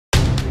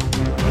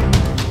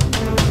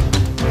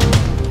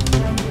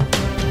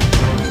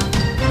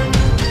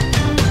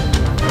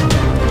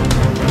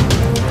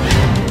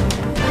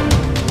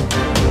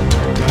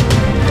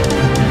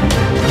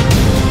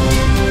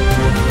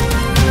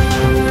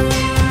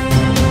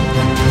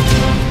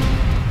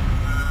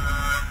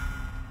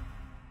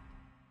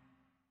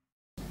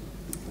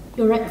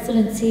Your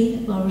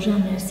Excellency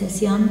Varujan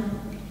Nersesyan,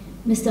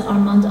 Mr.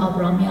 Armand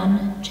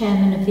Abramian,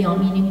 Chairman of the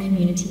Armenian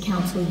Community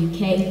Council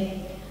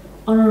UK,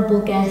 honourable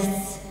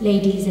guests,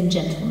 ladies and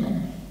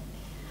gentlemen.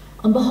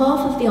 On behalf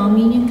of the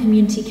Armenian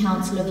Community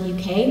Council of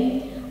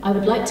UK, I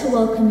would like to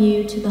welcome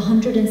you to the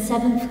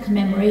 107th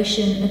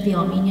commemoration of the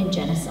Armenian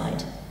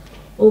Genocide,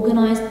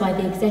 organised by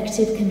the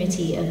Executive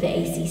Committee of the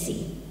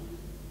ACC.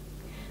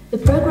 The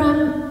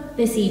programme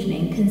this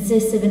evening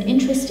consists of an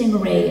interesting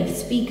array of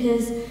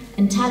speakers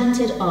and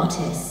talented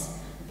artists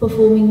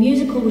performing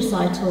musical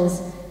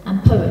recitals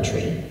and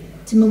poetry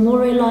to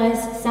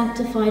memorialise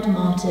sanctified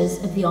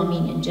martyrs of the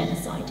Armenian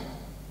Genocide.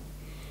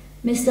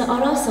 Mr.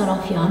 Aras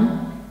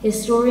Sarafyan,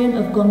 historian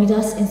of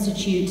Gomidas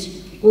Institute,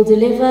 will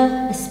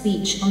deliver a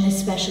speech on this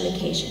special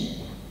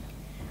occasion.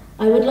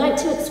 I would like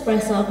to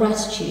express our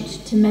gratitude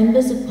to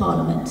members of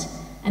Parliament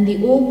and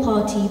the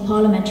all-party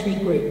parliamentary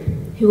group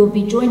who will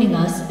be joining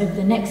us over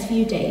the next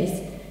few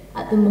days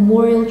at the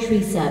memorial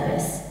tree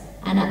service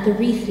and at the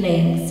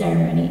wreath-laying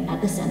ceremony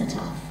at the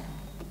cenotaph.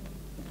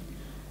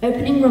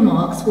 Opening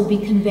remarks will be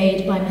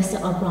conveyed by Mr.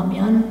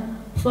 Abramian,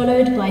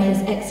 followed by His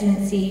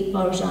Excellency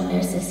Varujan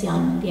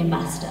Nersesyan, the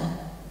Ambassador.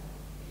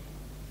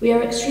 We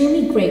are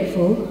extremely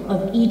grateful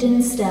of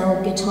Eden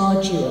Stell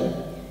Guitar Duo,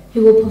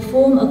 who will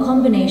perform a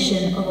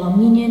combination of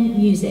Armenian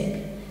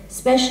music,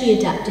 specially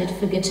adapted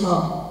for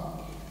guitar,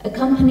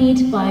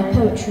 accompanied by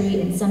poetry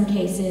in some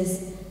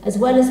cases, as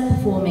well as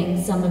performing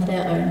some of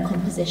their own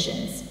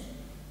compositions.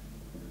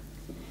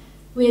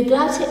 We are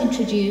glad to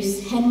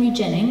introduce Henry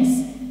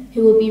Jennings,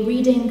 who will be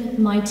reading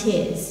My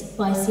Tears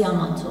by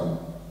Siamanto.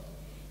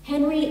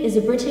 Henry is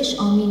a British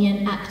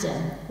Armenian actor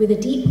with a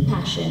deep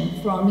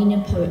passion for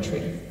Armenian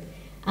poetry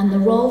and the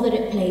role that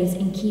it plays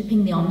in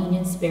keeping the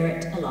Armenian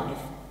spirit alive.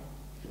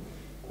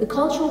 The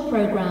cultural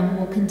programme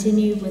will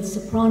continue with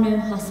soprano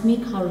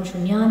Hasmik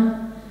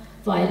Haruchunyan,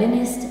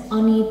 violinist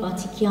Ani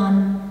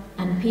Batikyan,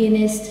 and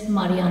pianist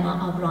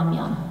Mariana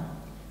Abramian,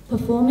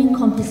 performing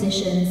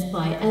compositions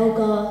by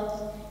Elgar,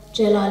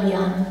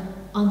 Jelalian,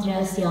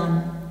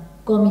 Andreasyan,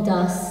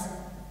 Gomidas,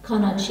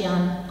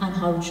 Kanachian, and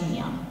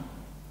Haruchunyan.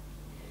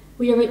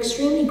 We are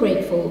extremely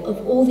grateful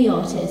of all the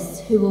artists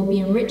who will be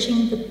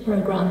enriching the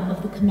programme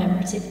of the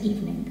commemorative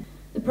evening.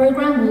 The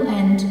programme will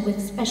end with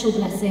special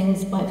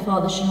blessings by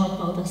Father Shinor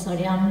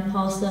Baldasaryan,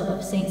 pastor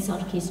of St.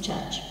 Sarkis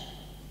Church.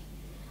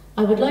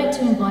 I would like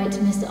to invite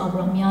Mr.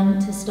 Abramian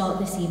to start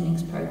this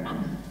evening's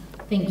programme.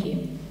 Thank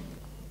you.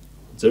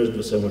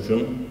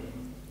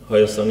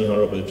 Հայաստանի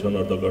Հանրապետության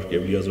արտակարգ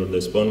եւ լիազոր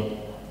դեսպան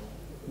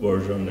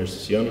Վարուժան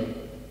Ներսիսյան,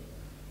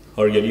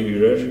 հարգելի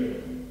հյուրեր,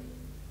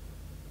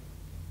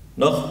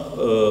 նախ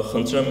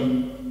խնդրեմ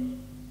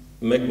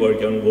մեկ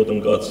վայրկյան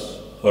ոտնկած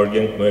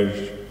հարգենք մեր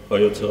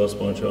հայոց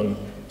ցեղասպանության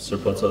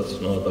սրբացած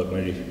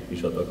նահատակների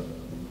հիշատակը։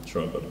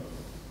 Շնորհակալ եմ։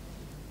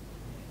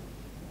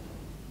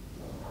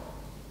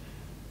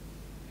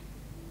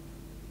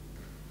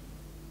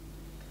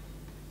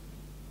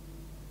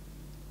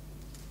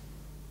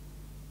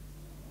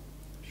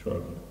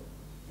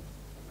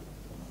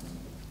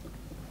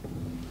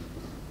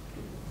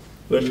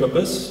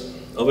 Վերջապես,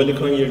 ավելի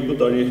քան 2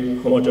 տարի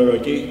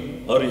համաճարակի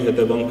առի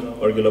հետևանք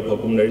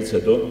արգելափակումներից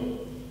հետո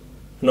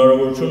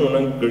հնարավորություն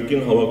ունենք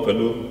կրկին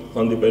հավաքվելու,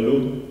 հանդիպելու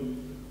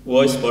ու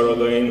այս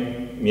պարագային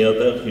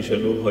միատեղ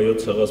հիշելու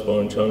հայոց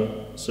ցեղասպանության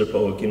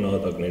սրբահոգի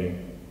նահատակներին։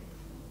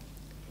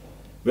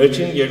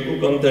 Վերջին 2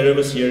 կամ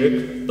դեռևս 3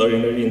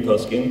 տարիների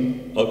ընթացքին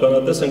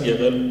ականատես ենք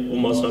եղել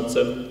ու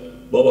մասնակցել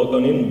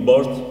բավականին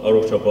բարդ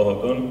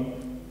առողջապահական,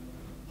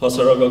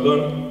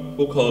 հասարակական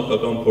ու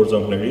քաղաքական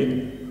փորձանքների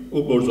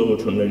ու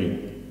գործողությունների,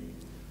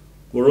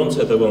 որոնց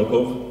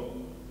հետևանքով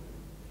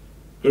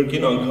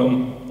կրկին անգամ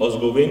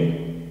ազգովին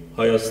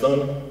Հայաստան,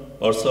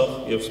 Արցախ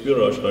և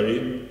Սփյուռք աշխարհի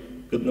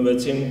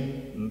գտնվեցին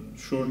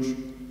շուրջ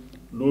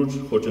լուրջ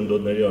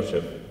խոչընդոտների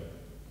առջև։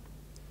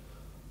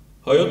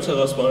 Հայոց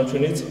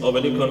ցեղասպանությունից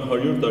ավելի քան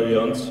 100 տարի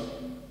անց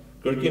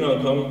կրկին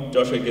անգամ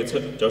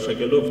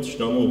ճաշակելով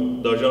թշնամու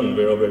դաժան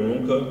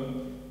վերաբերմունքը,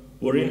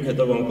 որին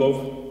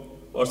հետևանքով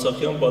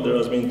Արցախյան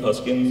պատերազմի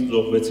ընթացքին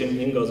զոհվեցին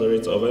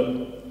 5000-ից ավել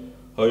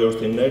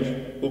հայորդիներ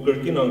ու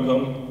կրկին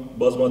անգամ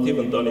բազմաթիվ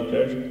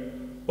ընտանիքներ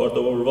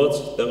պարտավորված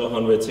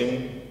տեղահանվեցին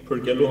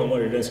փրկելու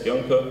համար իրենց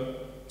կյանքը,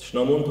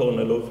 թշնամուն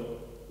թողնելով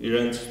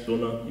իրենց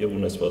տունը և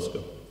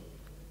ունեցվածքը։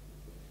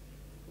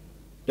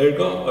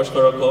 Ներկա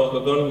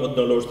աշխարհաքաղաքական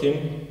մթնոլորտին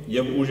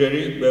և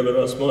ուժերի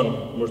բևեռացման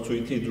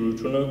մրցույթի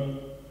դրությունը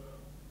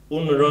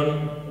ու նրան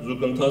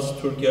զուգընթաց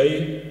Թուրքիայի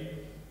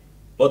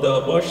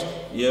պատահապաշտ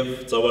և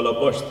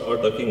ծավալապաշտ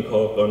արտաքին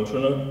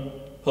քաղաքականությունը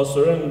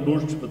փաստորեն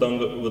լուրջ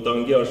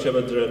վտանգի առջև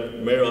է դրել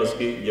մեր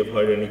ազգի և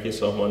հայրենիքի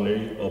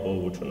սահմանների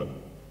ապահովությունը։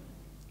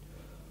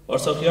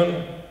 Արցախյան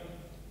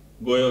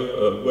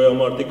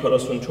գոյամարտի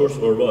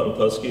 44 օրվա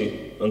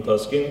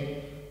ընթացքին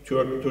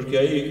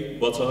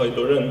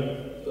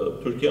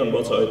Թուրքիան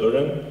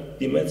բացահայտորեն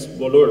դիմեց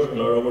բոլոր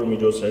հնարավոր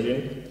միջոցներին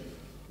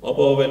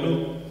ապահովելու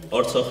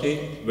Արցախի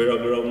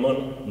վերագրավման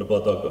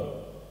նպատակը։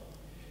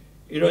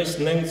 Իր այս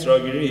նենգ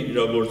ծրագրի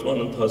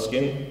իրագործման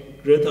ընթացքին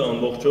գրեթե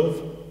ամբողջով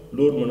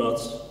լուր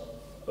մնաց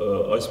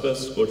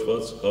այսպես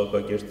կոչված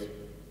քաղաքակիրթ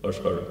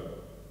աշխարհը։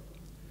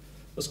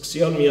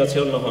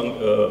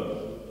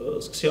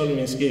 Սկսյալ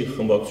Մինսկի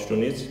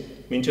խմբակցությունից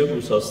մինչև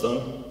Ռուսաստան,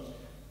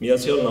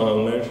 Միացյալ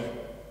Նահանգներ,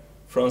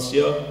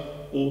 Ֆրանսիա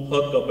ու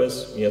հատկապես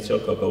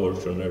Միացյալ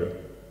Թագավորությունները։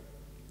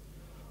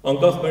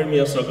 Անկախ մեր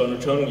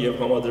միասնականության և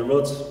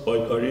համադրված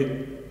պայքարի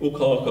ու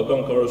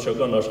քաղաքական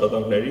կառուցողական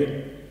աշխատանքների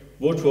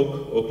ոչ ոք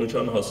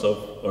օգնության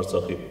հասավ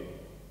Արցախի։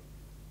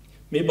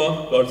 Մի պահ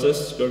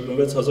կարծես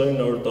կրկնվեց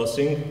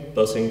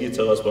 1915-15-ի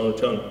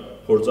ցեղասպանության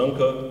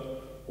փորձանքը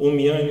ու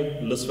միայն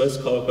լսվեց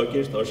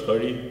քաղաքակիրթ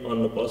աշխարհի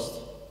աննպաստ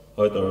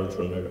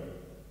հայտարարությունները։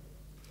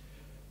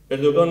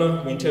 Էրդողանը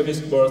մինչև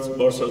իսկ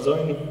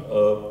բարձրաձայն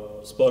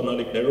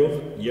սպառնալիքներով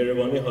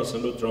Երևանի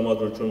հասնելու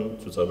տրամադրություն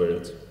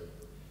ցուցաբերեց։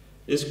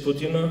 Իսկ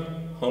Պուտինը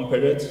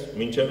համբերեց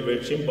մինչև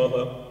վերջին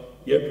պահը,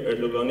 երբ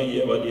Էրդողանի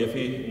և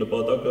Ալիևի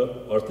նպատակը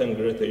արդեն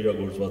գրեթե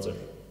իրագործված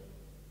էր։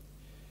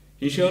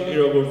 Հիշյալ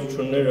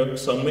իրագործությունները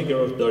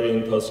 21-րդ դարի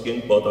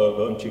ընթացքին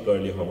պատահական չի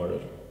կարելի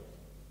համարել։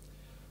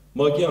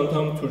 ՄԱԿ-ի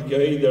անդամ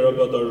Թուրքիայի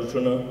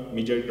դերակատարությունը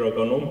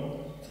Միջերկրականում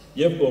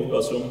և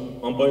Կովկասում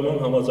անպայման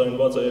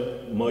համաձայնված է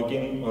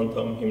ՄԱԿ-ին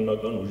անդամ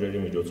հիմնական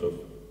ուժերի միջոցով։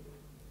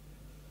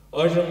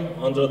 Այժմ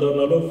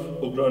անդրադառնալով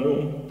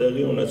Ուկրաինում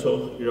տեղի ունեցող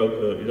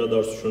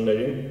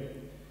իրադարձություններին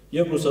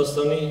և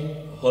Ռուսաստանի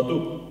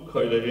հատուկ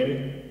քայլերին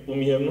ու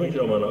միևնույն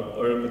ժամանակ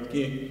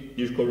Արևմուտքի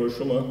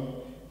դիրքորոշումը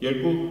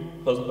երկու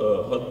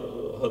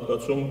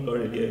հատկացում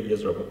կարելի է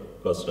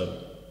եզրակացնել։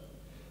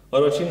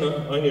 Առաջինը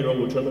այն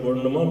իրողությունը, որ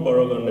նման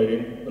պարագաների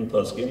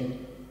ընթացքին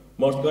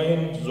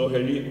մարդկային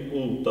զոհերի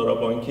ու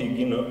տառապանքի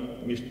գինը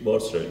միշտ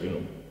բարձր է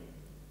լինում։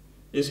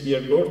 Իսկ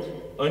երկրորդ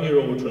այն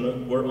իրողությունը,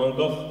 որ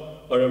անկախ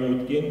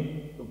Արևմուտքին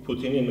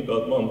Պուտինի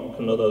նկատմամբ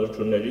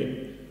քննադատությունների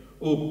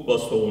ու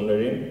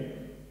բացթողումներին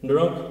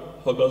նրանք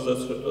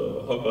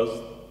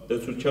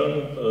հակազդեցության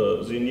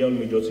զինյալ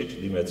միջոցի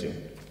չդիմեցին։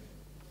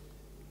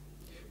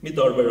 Մի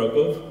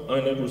տարբերակով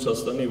այն է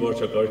Ռուսաստանի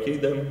վարչակարգի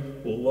դեմ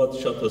ուղղված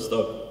շատ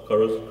հստակ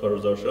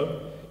քարոզարշավ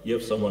և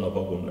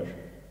սահմանափակումներ։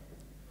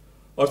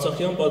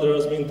 Արցախյան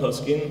պատերազմի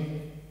ընթացքին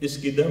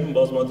իսկ դեմ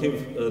բազմաթիվ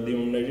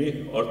դիմումների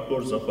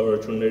արտգործ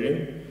նախարարություններին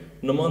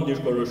նման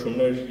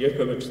դիրքորոշումներ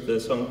երբևէ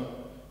չտեսանք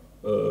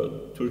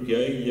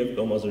Թուրքիայի և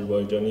կամ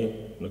Ադրբեջանի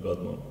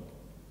նկատմամբ։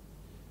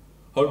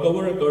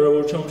 Հարկավոր է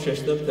կարևորությամբ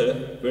շեշտել, թե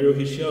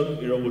վերոհիշյալ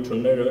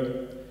իրողությունները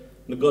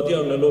նկատի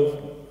առնելով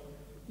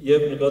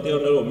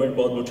մեր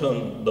պատմության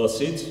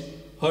դասից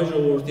հայ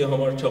ժողովրդի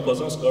համար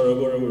չափազանց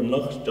կարևոր է, որ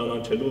նախ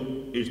ճանաչելու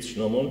իր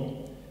թշնամուն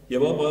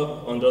և ապա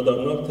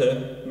անդրադառնալ, թե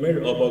մեր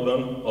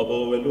ապագան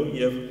ապահովելու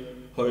և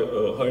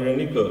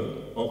հայրենիքը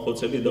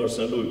անխոցելի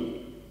դարձնելու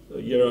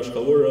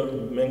երաշխավորը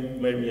մենք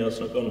մեր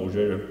միասնական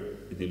ուժերը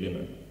պիտի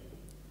լինեն։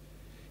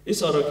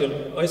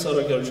 Այս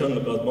առաքելության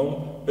նկատմամբ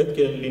պետք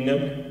է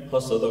լինել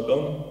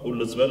հաստատակամ ու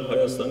լծվել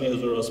Հայաստանի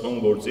հզորացման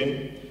գործին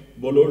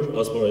բոլոր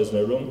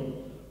ասպարեզներում,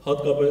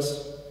 հատկապես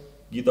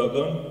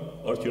գիտական,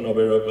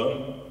 արդյունաբերական,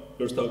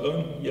 կրթական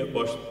և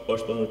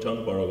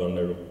պաշտպանության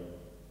պարագաներում։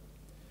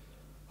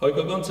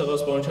 Հայկական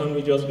ցեղասպանության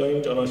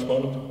միջազգային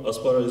ճանաչման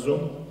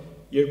ասպարեզում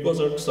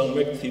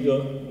 2021 թիվը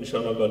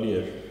նշանակալի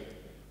էր,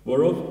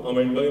 որով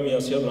Ամերիկայի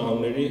Միացյալ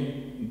Նահանգների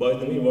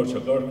Բայդենի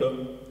վարչակարգը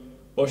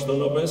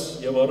պաշտոնապես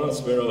և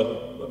առանց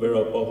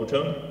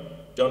վերապահության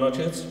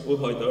ճանաչեց ու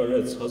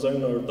հայտարարեց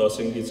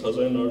 1915-ից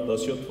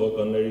 1917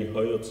 թվականների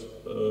հայոց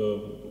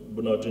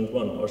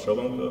բնաջնջման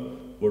արշավանքը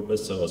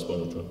որպես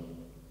ցեղասպանություն։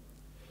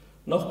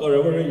 Նախ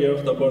կարևոր է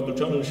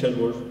երախտապարտության նշել,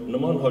 որ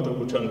նման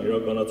հաջողության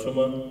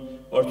իրականացումը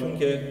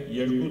արդյունք է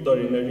երկու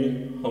տարիների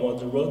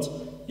համադրված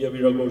և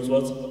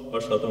իրագործված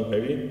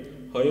աշխատանքների,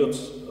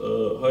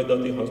 հայ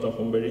դատի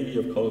հանձնախմբերի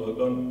և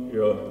քաղաքական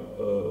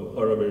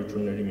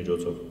հարաբերությունների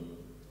միջոցով։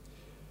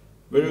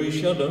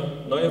 Վերոհիշյալը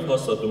նաև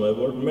հաստատում է,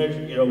 որ մեր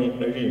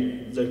իրավունքների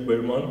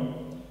ձեռքբերման,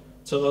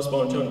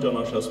 ցեղասպանության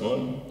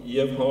ճանաչման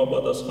և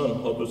համապատասխան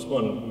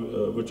հատուցման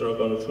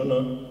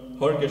վճռականությունը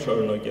հարկ է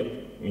շարունակել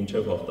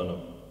մինչև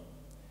հաղթանակ։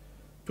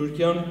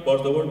 Թուրքիան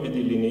պարտավոր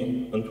պիտի լինի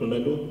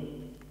ընդունելու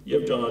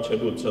և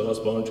ճանաչելու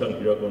ցեղասպանության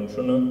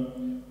իրականությունը,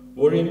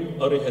 որին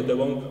առի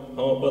հետևանք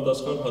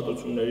համապատասխան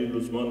հատուցումների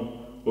լուծման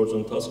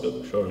գործընթացը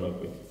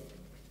կշարունակվի։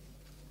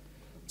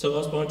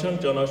 Ցեղասպանության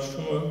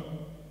ճանաչումը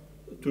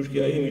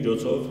Թուրքիայի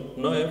միջոցով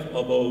նաև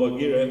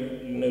ապահովագիր է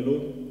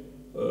լինելու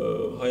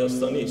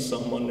Հայաստանի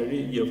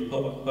սահմանների և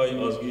հայ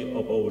ազգի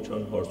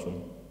ապահովության հարցում։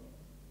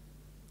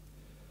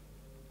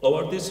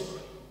 Ավարտից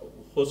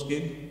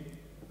խոսքի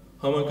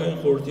Համայնքային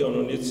խորհրդի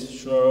անունից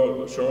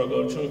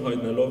շնորհակալություն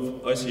հայտնելով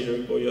այս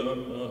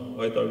երեկոյան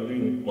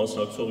հայտարարին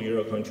մասնակցող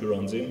յուրաքանչյուր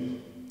անձին,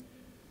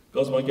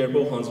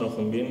 կազմակերպող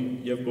հանձնախմբին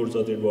և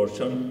գործադիր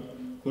վարչության,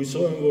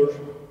 հույսով եմ, որ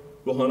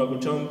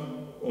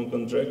գոհանակությամբ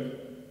ունկնդրեք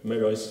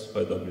մեր այս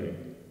հայտարարին։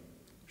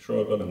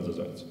 Շնորհակալ եմ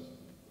ձեզանից։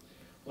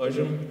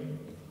 Այժմ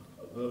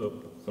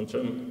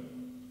խնդրեմ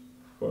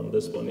պարոն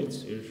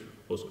դեսպանից իր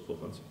խոսքը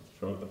փոխանցի։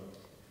 Շնորհակալ։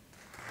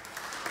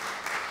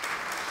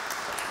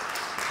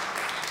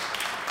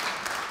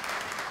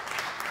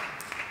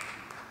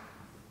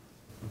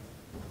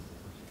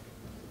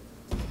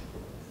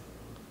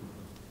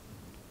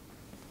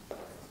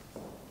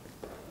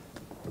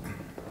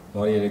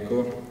 Բարի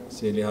երեկո,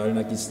 սիրելի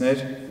հայրենակիցներ,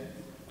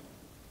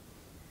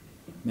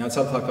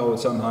 Միացյալ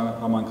Թագավորության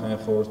համայնքային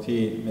խորհրդի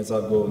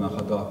մեծարգո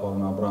նախագահ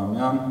պարոն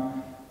Աբրահամյան,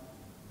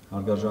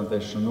 հարգարժան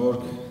տեր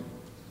շնորհք,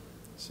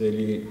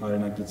 սիրելի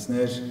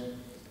հայրենակիցներ,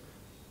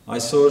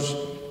 այսօր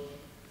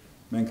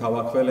մենք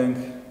հավաքվել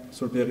ենք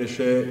Սուրբ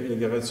Եղիշե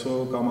եկեղեցու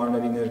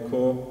կամարների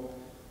ներքո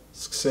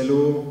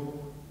սկսելու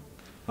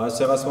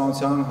Հայոց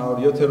ցեղասպանության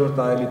 107-րդ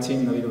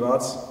տարելիցին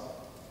նվիրված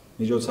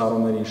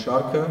միջոցառումների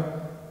շարքը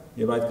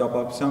եւ այդ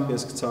կապակցությամբ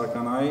ես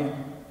կցանկանայի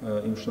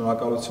իմ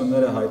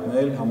շնորհակալությունները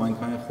հայտնել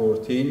համայնքային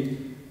խորհրդին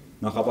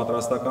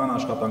նախապատրաստական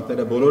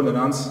աշխատանքները բոլոր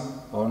նրանց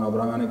պարոն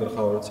Աբրահամյանի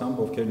գլխավորությամբ,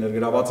 ովքեր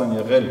ներգրաված են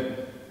եղել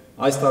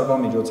այս տարվա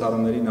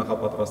միջոցառումների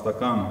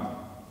նախապատրաստական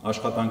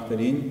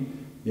աշխատանքներին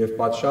եւ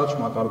պատշաճ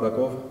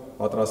մակարդակով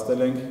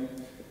պատրաստել ենք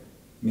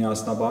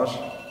միասնաբար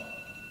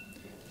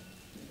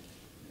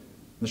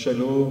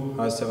նշելու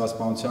Հայոց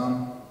ցեղասպանության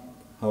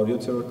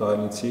 107-րդ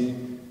տարելիցի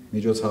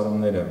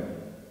միջոցառումները։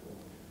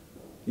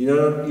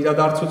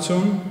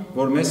 Իրադարձություն,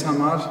 որ մեզ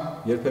համար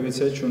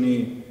երբևիցե չունի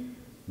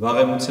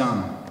վաղեմության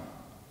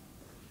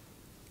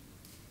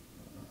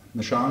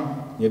նշան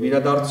եւ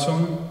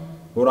իրադարձություն,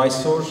 որ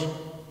այսօր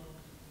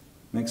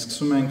մենք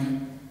սկսում ենք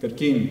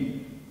կրկին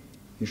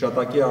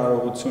հիշատակի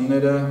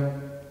արարողությունները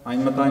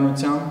այն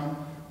մտայնությամբ,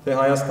 թե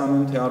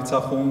Հայաստանում, թե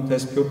Արցախում,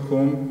 թե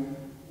Սփյուռքում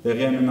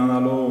տեղի են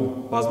ունենալու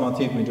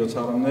բազմաթիվ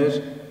միջոցառումներ,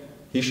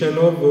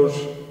 հիշելով, որ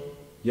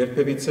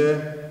երբևիցե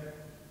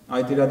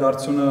այդ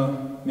իրադարձությունը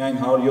միայն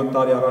 107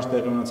 տարի առաջ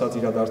տեղի ունեցած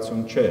իրադարձություն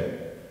չէ։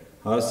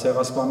 Հայոց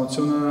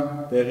ցեղասպանությունը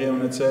տեղի է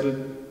ունեցել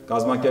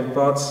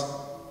կազմակերպված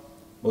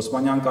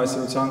Օսմանյան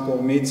կայսրության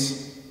կողմից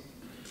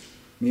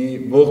մի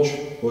ողջ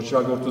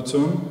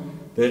ոչրագործություն,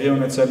 տեղի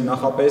ունեցել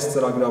նախապես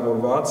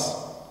ծրագրավորված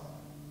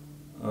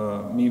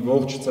մի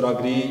ողջ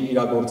ծրագրի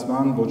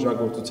իրագործման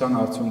ոչրագործության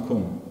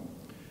արդյունքում։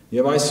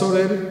 Եվ այսօր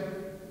էլ,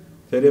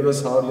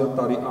 թերևս 107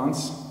 տարի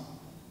անց,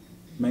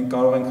 մենք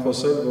կարող ենք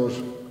խոսել,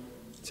 որ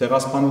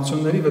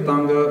ցեղասպանությունների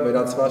վտանգը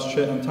վերացված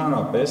չէ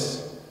ընդհանրապես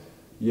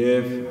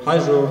եւ հայ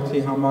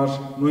ժողովրդի համար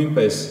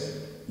նույնպես,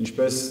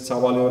 ինչպես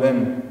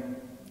ցավալիորեն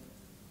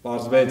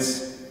պարզվեց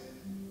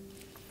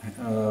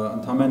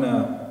ընդամենը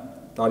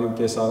տարի ու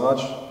կես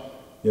առաջ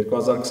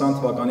 2020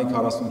 թվականի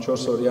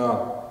 44-օրյա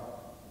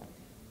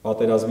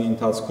պատերազմի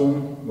ընթացքում,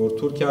 որ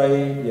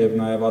Թուրքիայի եւ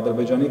նաեւ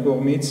Ադրբեջանի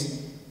կողմից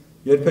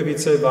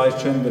երբևիցե վայր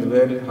չեն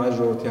դրվել հայ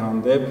ժողովրդի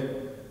հանդեպ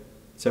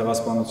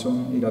ցեղասպանություն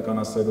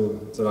իրականացնելու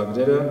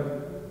ծրագրերը,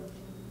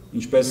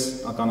 ինչպես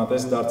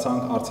ականատես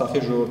դարձանք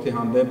Արցախի ժողովրդի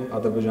հանդեպ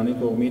Ադրբեջանի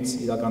կողմից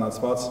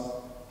իրականացված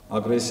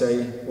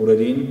ագրեսիայի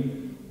օրերին,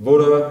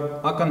 որը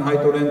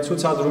ակնհայտորեն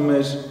ցուցադրում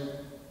էր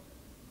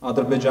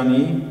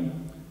Ադրբեջանի,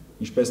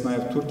 ինչպես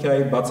նաև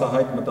Թուրքիայի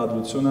բացահայտ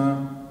մտադրությունը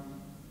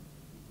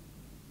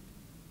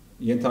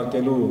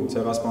ենթարկելու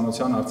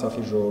ցեղասպանության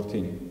Արցախի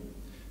ժողովրդին։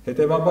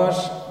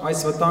 Հետևաբար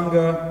այս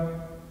վտանգը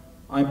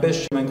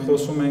այնպես մենք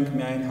խոսում ենք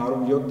միայն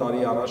 107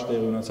 տարի առաջ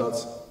տեղի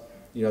ունեցած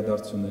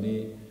իրադարձությունների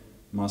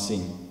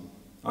մասին։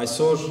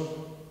 Այսօր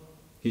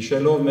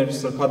հիշելով մեր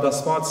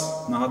սրբադասված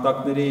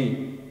նահատակների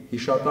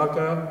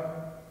հիշատակը,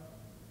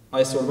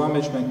 այսօրվա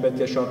մեջ մենք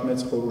պետք է շատ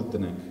մեծ խորհուրդ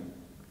դնենք։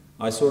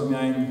 Այսօր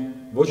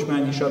ոչ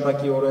միայն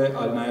հիշատակի օր է,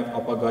 այլ նաև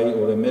ապագայի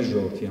օր է մեր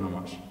ժողովրդի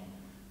համար։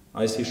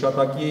 Այս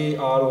հիշատակի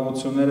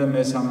արարողությունները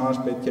մեզ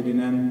համար պետք է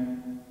լինեն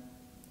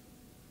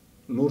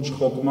լուրջ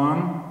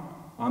խոկման,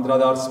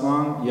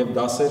 անդրադարձման եւ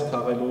դասեր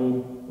քաղելու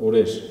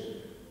օրեր,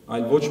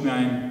 այլ ոչ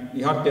միայն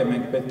իհարկե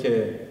մենք պետք է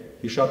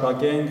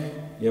հիշատակենք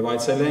եւ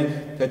այցելենք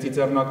թե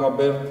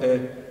Ծիծեռնակաբեր, թե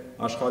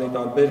աշխարհի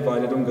տարբեր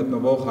վայրերում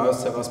գտնվող հայոց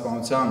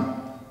ցեղասպանության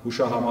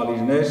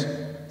հուշահամալիրներ,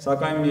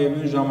 սակայն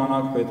միևնույն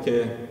ժամանակ պետք է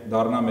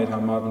դառնա մեր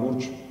համար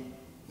լուրջ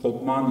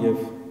խոկման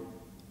եւ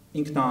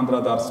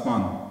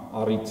ինքնաանդրադարձման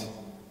առիթ,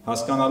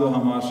 հասկանալու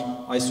համար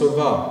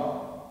այսօրվա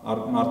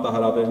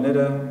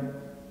մարտահրավերները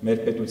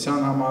մեր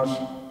պետության համար,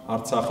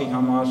 Արցախի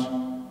համար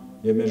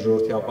եւ մեր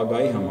ժողովրդի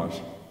ապագայի համար։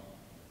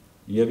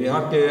 Եվ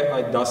իհարկե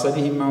այդ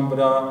դասերի հիման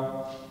վրա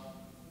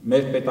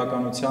մեր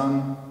պետականության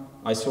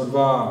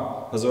այսօրվա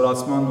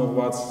հզորացման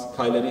ուղղված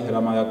քայլերի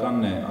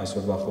հրամայականն է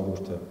այսօրվա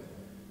խորհուրդը։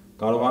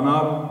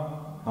 Կարողանալ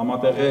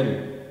համատեղել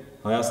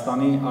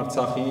Հայաստանի,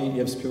 Արցախի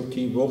եւ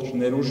Սփյուռքի ողջ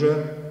ներուժը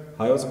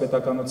հայոց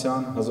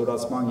պետականության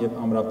հզորացման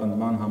եւ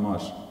ամրապնդման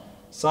համար։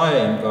 Սա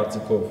է իմ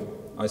կարծիքով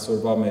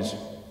այսօրվա մեր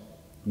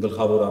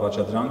գլխավոր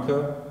առաջադրանքը,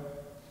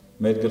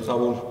 մեր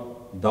գլխավոր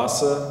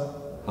դասը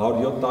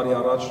 107 տարի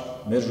առաջ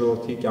մեր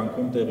ժողովրդի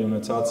կյանքում տեղի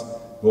ունեցած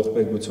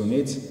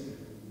ողբերգությունից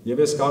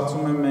եւ ես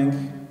կարծում եմ մենք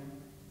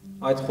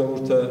այդ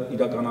խորհուրդը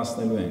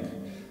իրականացնելու ենք։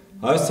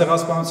 Հայոց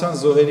ցեղասպանության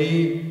զոհերի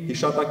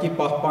հիշատակի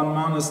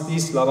պահպանման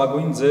ըստիս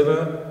լավագույն ձևը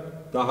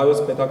դա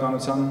հայոց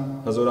պետականության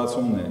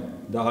հզորացումն է,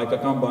 դա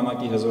հայկական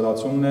բանակի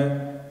հզորացումն է,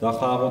 դա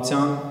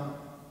խաղաղության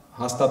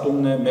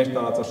հաստատումն է մեր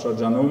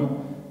տարածաշրջանում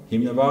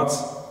հիմնված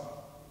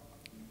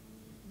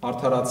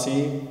արդարացի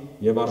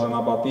եւ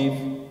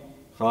արժանապատիվ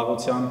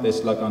խաղաղության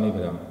տեսլականի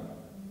վրա։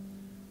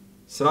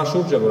 Սրա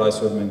շուրջ է, որ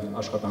այսօր մենք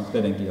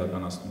աշխատանքներ ենք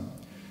իրականացնում։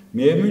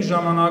 Միևնույն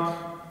ժամանակ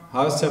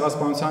հայոց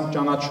ցեղասպանության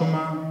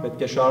ճանաչումը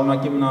պետք է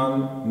շարունակի մնալ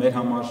մեր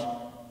համար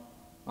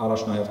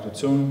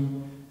առաջնահերթություն,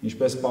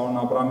 ինչպես պարոն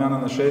Աբրամյանը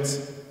նշեց,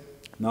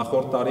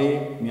 նախորդ տարի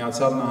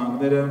Միացյալ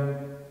Նահանգները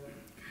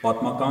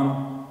պատմական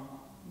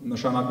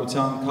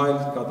նշանակության քայլ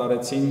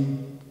կատարեցին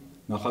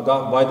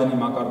նախագահ Բայդենի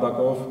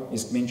մակարդակով,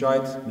 իսկ մինչ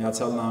այդ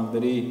Միացյալ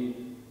Նահանգների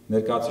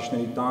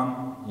ներկայացուցիչների տան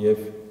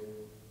եւ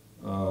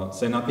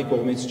Սենատի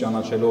կողմից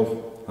ճանաչելով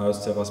հայոց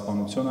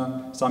ցեղասպանությունը,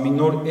 սա մի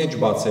նոր էջ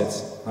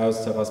բացեց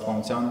հայոց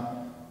ցեղասպանության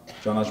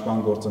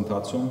ճանաչման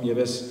գործընթացում եւ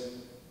ես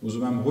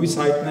ուզում եմ հույս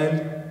հայտնել,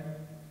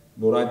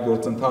 որ այդ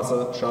գործընթացը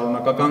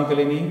շարունակական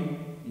կլինի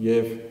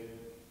եւ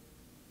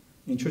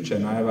ինչու՞ չէ,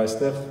 նաեւ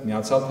այստեղ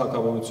Միացյալ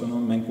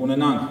Թագավորությունում մենք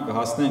ունենանք,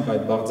 կհասնենք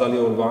այդ բաղձալի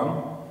օրվան,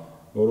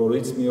 որ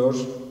օրից մի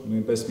օր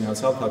նույնպես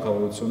Միացյալ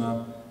Թագավորությունը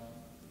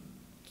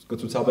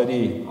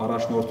կցուցաբերի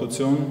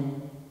առաջնորդություն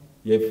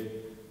եւ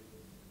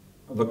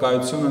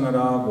վկայությունը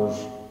նրա,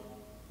 որ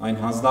այն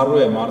հանձնառու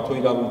է մարդու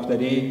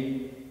իրավունքների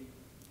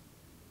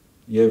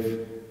եւ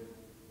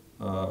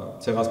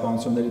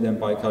ցեղասպանությունների դեմ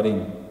պայքարին։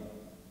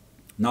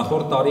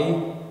 Նախորդ տարի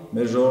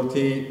մեր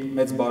ժողովրդի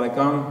մեծ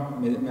բարեկամ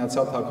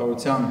Միացյալ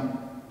Թագավորության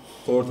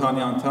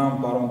խորհրդանի անդամ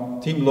պարոն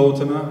Թիմ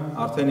Լոութոնը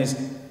արդեն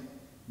իսկ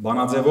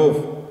բանաձևով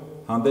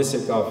հանդես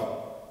եկավ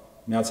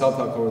Միացյալ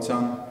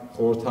Թագավորության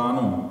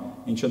խորհրդանում,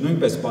 ինչը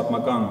նույնպես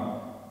պատմական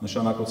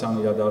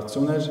նշանակության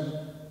իրադարձություն էր,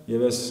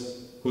 եւ ես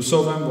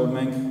հուսով եմ, որ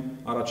մենք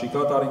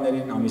առաջիկա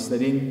տարիներին,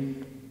 ամիսներին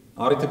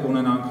առիթը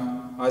կունենանք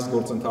այս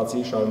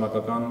գործընթացի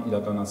շարունակական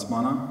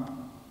իրականացմանը։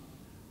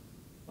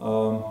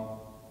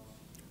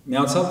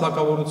 Միացյալ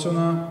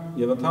Թագավորությունը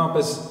եւ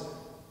ընդհանրապես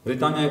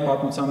Բրիտանիայի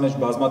պատմության մեջ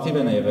բազմաթիվ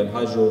են եղել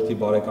հայ ժողովրդի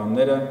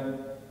բարեկամները,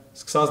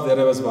 սկսած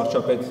դեռևս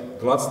վարչապետ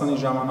Գլադստոնի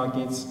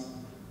ժամանակից,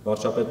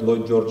 վարչապետ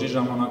Լոյդ Ջորջի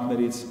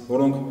ժամանակներից,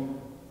 որոնք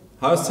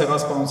հայոց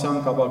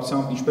ցեղասպանության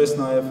կապակցությամբ, ինչպես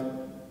նաեւ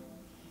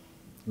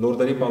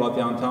Լորդերի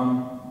պալատի անդամ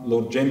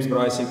Լորդ Ջեյմս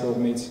Բրայսի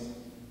կողմից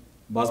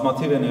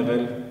բազմաթիվ են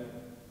եղել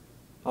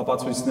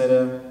ապացույցները,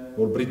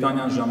 որ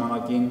Բրիտանիան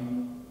ժամանակին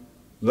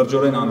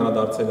լրջորեն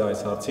անդրադարձել է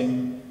այս հարցին,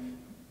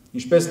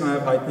 ինչպես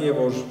նաև հայտնի է,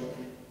 որ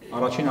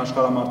առաջին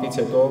աշխարհամարտից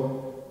հետո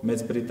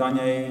Մեծ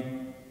Բրիտանիայի,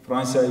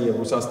 Ֆրանսիայի եւ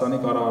Ռուսաստանի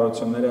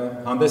կառավարությունները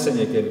հանդես են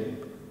եկել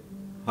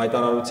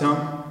հայտարարությամբ,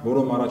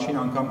 որում առաջին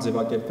անգամ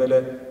ձևակերպվել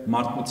է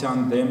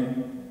մարդկության դեմ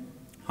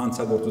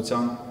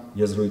հանցագործության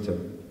եզրույթը։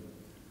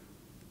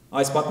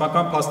 Այս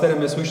պատմական փաստերը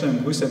մեզ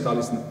հույս են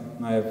տալիս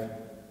նաև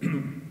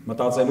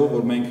մտածելու,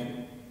 որ մենք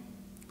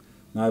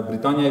նաև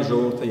Բրիտանիայի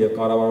ժողովուրդը եւ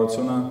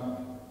կառավարությունը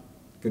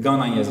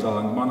կգան այն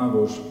եզրահանգմանը,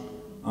 որ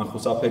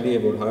անխուսափելի է,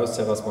 որ հայոց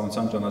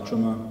ցեղասպանության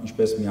ճանաչումը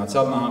ինչպես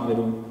Միացյալ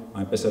Նահանգներում,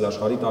 այնպես էլ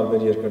աշխարհի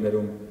տարբեր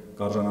երկրներում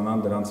կարժանանան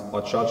դրանց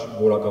պատշաճ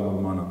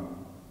որակավորմանը։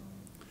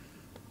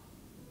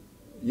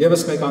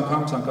 Եվս մեկ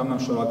անգամ ցանկանում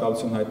եմ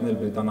շնորհակալություն հայտնել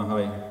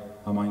բրիտանահայ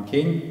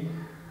համայնքին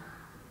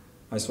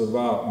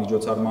այսօրվա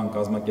միջոցառման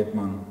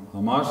կազմակերպման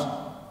համար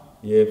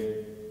եւ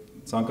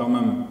ցանկանում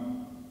եմ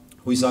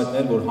հույս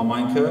հայտնել, որ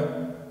համայնքը,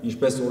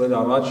 ինչպես օրեր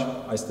առաջ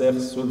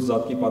այստեղ Սուրբ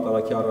Զատկի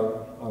պատարագի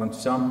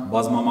առընթությամբ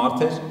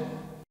բազմամարդ էր,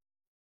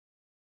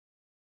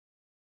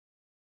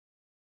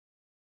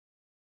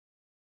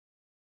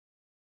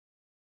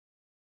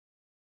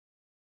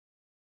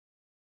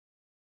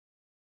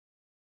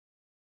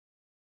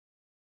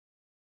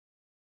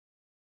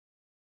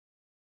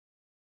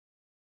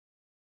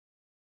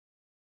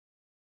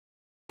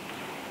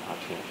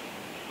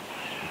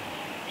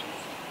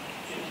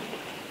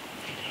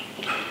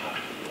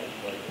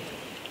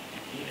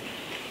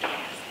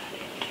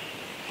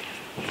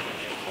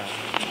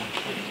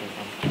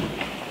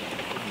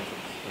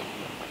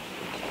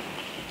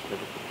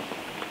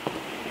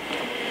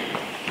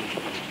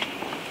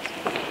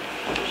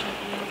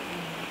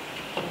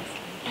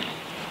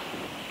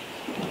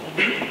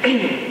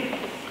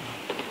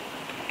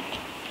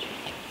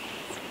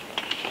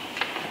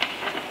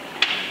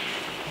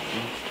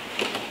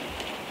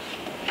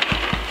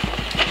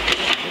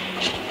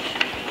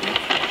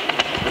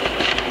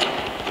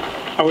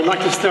 I would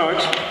like to start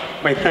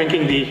by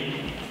thanking the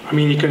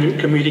Armenian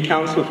Community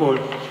Council for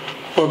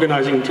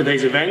organizing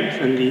today's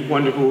event and the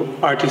wonderful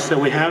artists that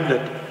we have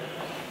that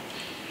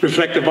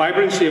reflect the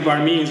vibrancy of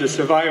Armenians as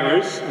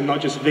survivors and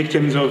not just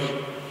victims of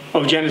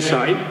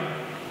genocide.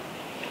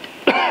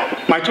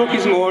 My talk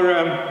is more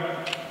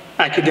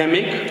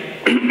academic.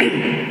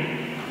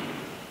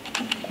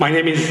 My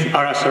name is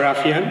Aras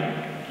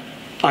Sarafian.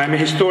 I am a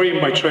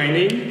historian by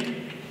training,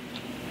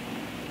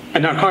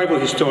 an archival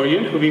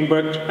historian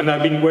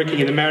I've been working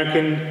in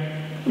American,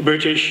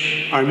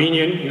 British,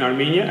 Armenian in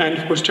Armenia, and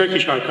of course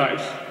Turkish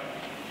archives.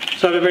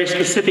 So I have a very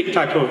specific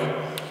type of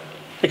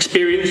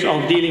experience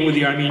of dealing with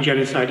the Armenian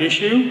genocide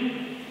issue.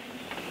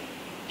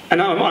 And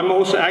I'm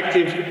also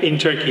active in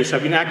Turkey. So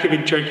I've been active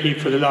in Turkey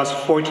for the last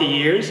 40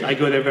 years. I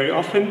go there very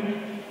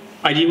often.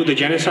 I deal with the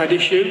genocide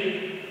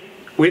issue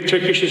with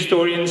Turkish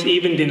historians,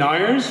 even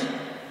deniers,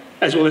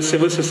 as well as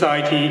civil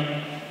society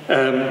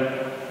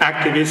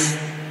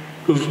activists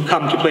who've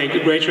come to play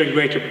a greater and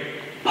greater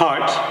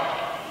part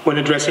when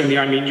addressing the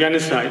Armenian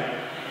genocide.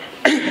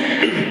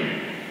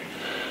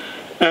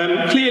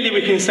 clearly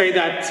we can say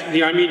that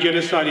the Armenian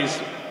Genocide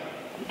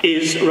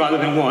is rather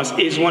than was,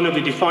 is one of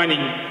the defining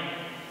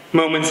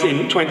moments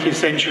in 20th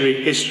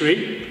century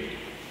history.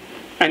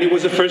 And it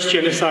was the first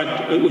genocide,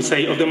 I would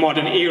say, of the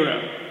modern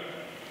era.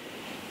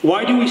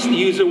 Why do we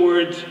use the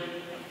word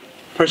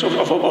first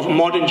of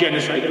modern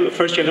genocide, the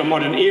first genocide of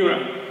modern era?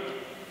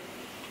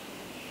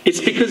 It's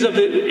because of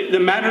the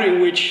manner in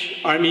which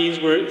Armenians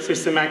were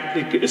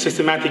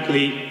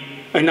systematically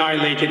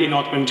annihilated in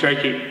Ottoman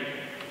Turkey.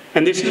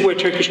 And this is where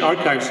Turkish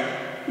archives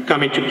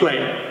come into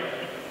play.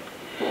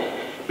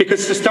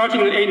 Because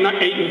starting in the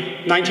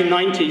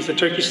 1990s, the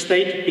Turkish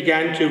state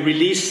began to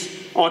release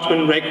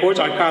Ottoman records,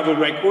 archival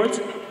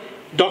records,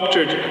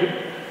 doctored,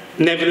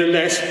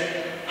 nevertheless,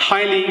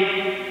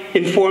 highly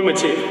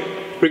informative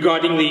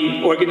regarding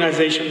the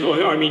organization of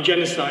the Armenian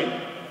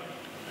Genocide.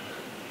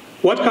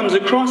 What comes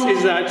across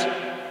is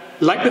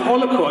that, like the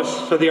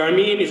Holocaust, so the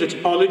Armenian is a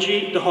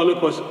typology, the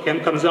Holocaust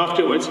comes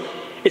afterwards.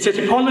 It's a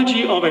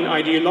typology of an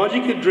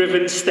ideologically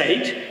driven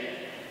state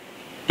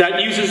that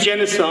uses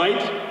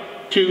genocide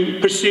to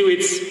pursue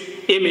its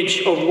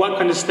image of what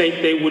kind of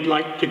state they would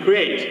like to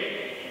create.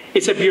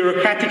 It's a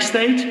bureaucratic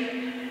state,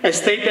 a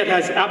state that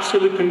has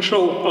absolute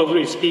control over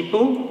its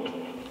people,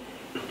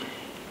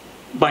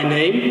 by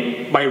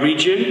name, by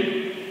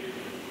region,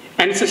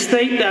 and it's a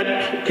state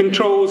that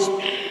controls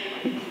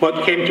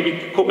what came to be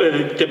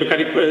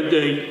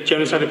the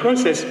genocide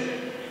process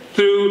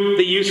through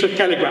the use of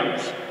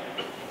telegrams.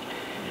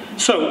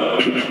 So,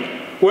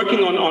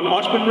 working on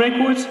Ottoman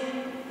records,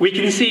 we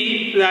can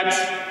see that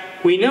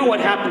we know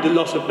what happened to the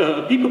loss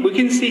of people. We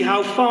can see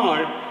how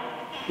far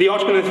the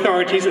Ottoman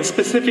authorities, and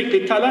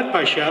specifically Talat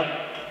Pasha,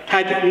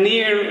 had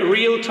near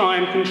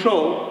real-time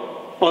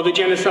control of the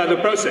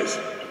genocidal process.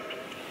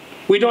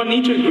 We don't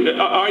need to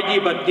argue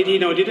about did he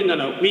know, didn't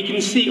know. We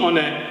can see on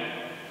a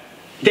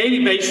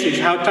daily basis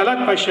how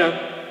Talat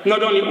Pasha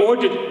not only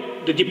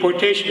ordered the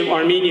deportation of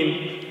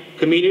Armenian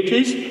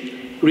communities,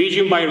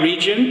 region by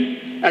region,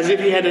 as if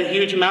he had a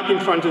huge map in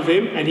front of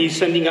him and he's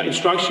sending out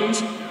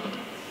instructions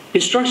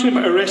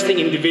about arresting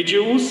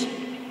individuals.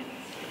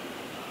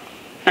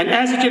 And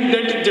as the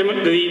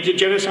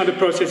genocidal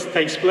process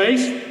takes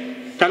place,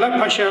 Talat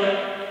Pasha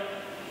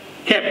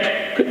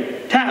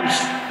kept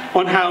tabs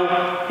on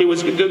how it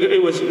was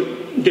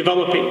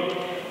developing.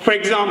 For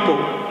example,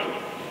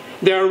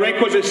 there are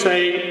records that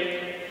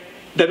say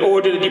that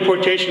ordered the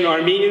deportation of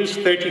Armenians,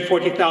 30,000,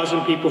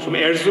 40,000 people from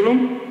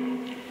Erzurum.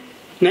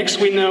 Next,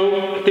 we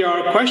know there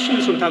are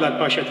questions from Talat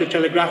Pasha, the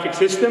telegraphic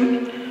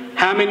system.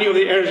 How many of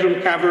the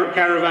Erzurum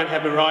caravan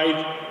have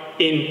arrived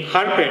in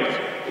Kharpert,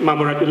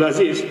 Mamur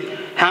Abdulaziz?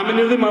 How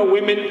many of them are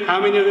women? How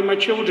many of them are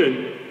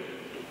children?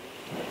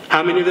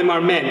 How many of them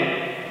are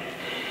men?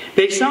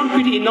 They sound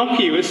pretty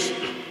innocuous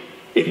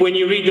when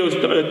you read those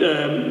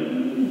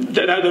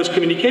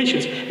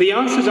communications. The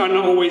answers are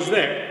not always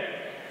there.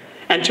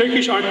 And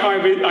Turkish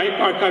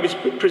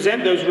archivists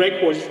present those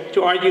records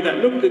to argue that,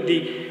 look,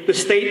 the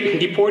state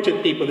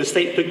deported people, the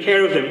state took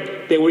care of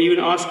them. They were even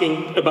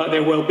asking about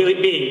their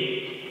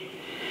well-being.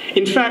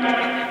 In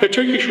fact, the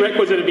Turkish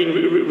records that have been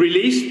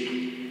released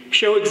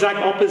show exact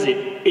opposite.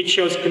 It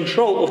shows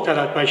control of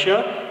Talat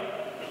Pasha.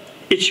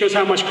 It shows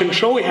how much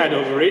control he had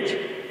over it.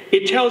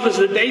 It tells us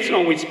the dates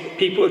on which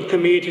people and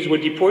communities were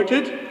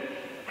deported.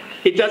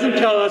 It doesn't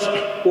tell us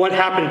what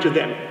happened to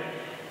them.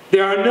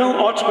 There are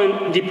no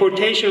Ottoman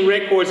deportation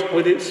records,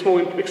 with a small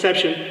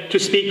exception, to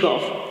speak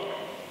of.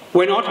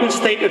 When Ottoman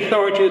state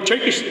authority, the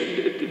Turkish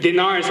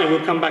deniers, and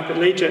we'll come back to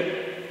later,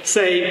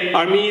 say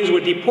Armenians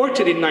were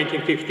deported in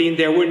 1915,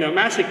 there were no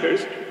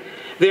massacres,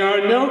 there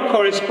are no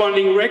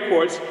corresponding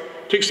records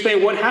to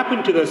explain what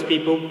happened to those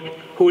people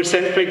who were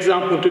sent, for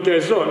example, to Deir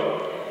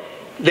Zor.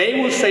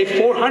 They will say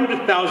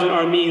 400,000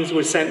 Armenians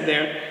were sent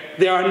there.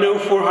 There are no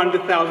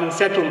 400,000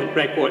 settlement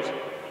records.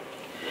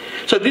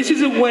 So this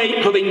is a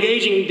way of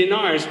engaging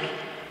deniers,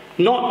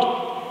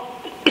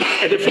 not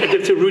at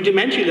a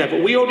rudimentary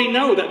level. We already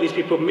know that these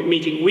people are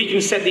meeting. We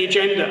can set the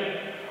agenda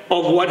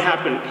of what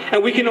happened.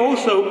 And we can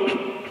also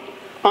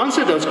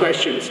answer those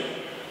questions,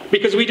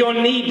 because we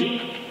don't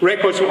need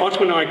records from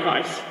Ottoman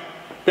archives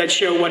that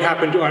show what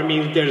happened to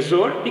Armenians in Deir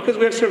Zor, because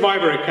we have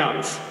survivor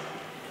accounts.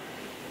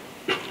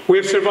 We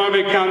have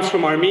survivor accounts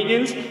from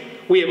Armenians.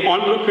 We have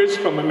onlookers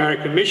from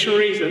American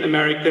missionaries and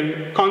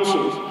American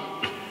consuls.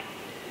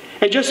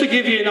 And just to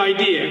give you an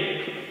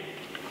idea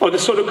of the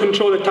sort of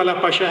control that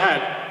Talat Pasha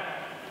had,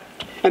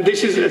 and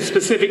this is a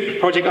specific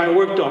project I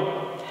worked on.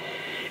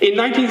 In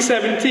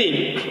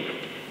 1917,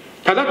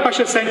 Talat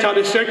Pasha sent out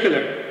a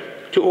circular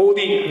to all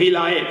the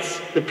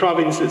vilayets, the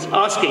provinces,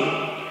 asking,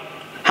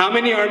 how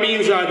many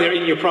Armenians are there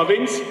in your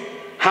province?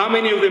 How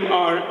many of them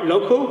are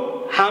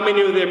local? How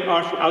many of them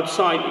are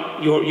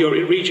outside your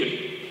region?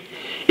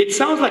 It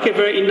sounds like a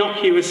very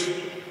innocuous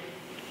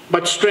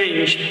but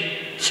strange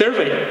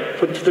survey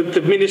for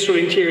the Minister of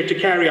Interior to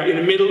carry out in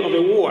the middle of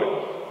a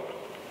war.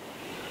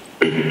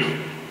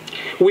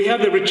 We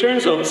have the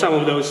returns of some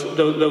of those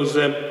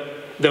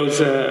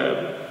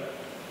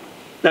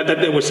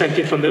that were sent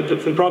in from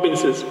the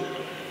provinces.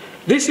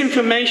 This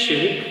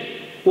information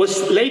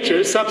was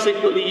later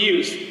subsequently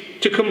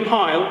used to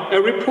compile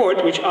a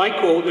report which I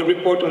call the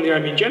Report on the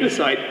Armenian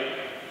Genocide,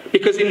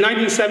 because in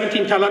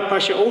 1917 Talat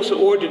Pasha also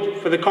ordered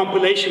for the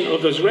compilation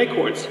of those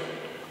records,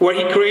 where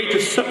he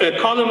created a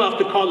column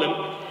after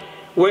column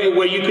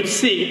where you could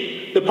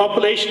see the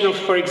population of,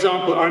 for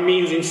example,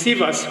 Armenians in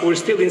Sivas, who were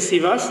still in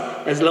Sivas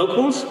as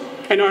locals,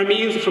 and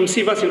Armenians from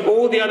Sivas in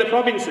all the other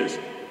provinces.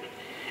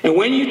 And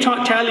when you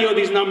tally all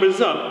these numbers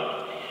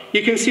up,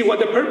 you can see what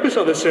the purpose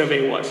of the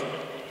survey was.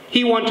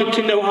 He wanted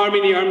to know how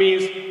many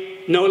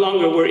Armenians no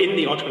longer were in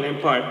the Ottoman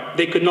Empire.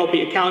 They could not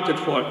be accounted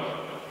for.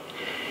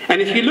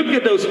 And if you look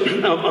at those,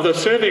 of the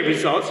survey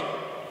results,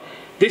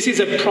 this is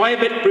a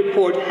private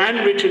report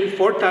handwritten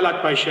for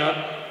Talat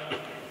Pasha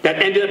that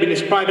ended up in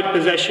his private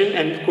possession,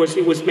 and of course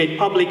it was made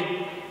public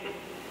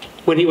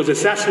when he was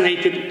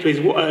assassinated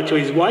to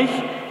his wife,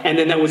 and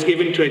then that was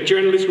given to a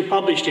journalist who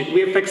published it.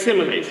 We have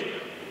facsimiles.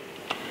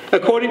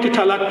 According to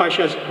Talat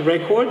Pasha's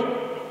record,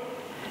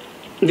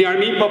 the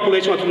Armenian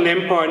population of the Ottoman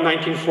Empire in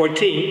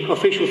 1914,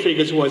 official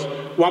figures was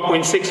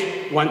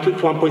 1.61 to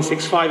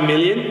 1.65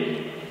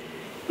 million.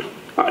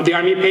 The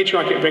Armenian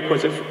Patriarchate record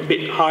was a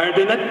bit higher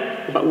than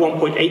that, about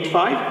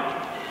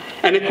 1.85.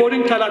 And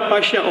according to Talat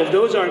Pasha, of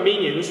those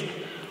Armenians,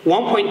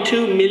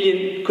 1.2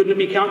 million couldn't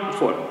be accounted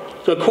for.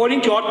 So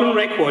according to Ottoman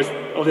records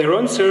of their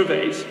own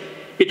surveys,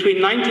 between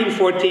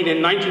 1914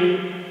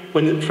 and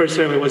when the first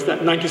survey was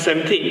done,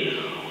 1917,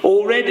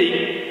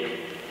 already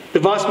the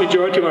vast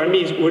majority of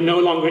Armenians were no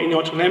longer in the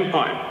Ottoman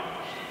Empire.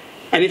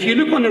 And if you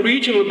look on a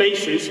regional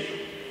basis,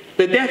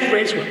 the death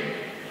rates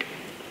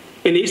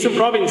in the eastern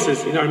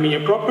provinces in Armenia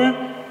proper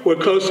were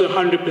close to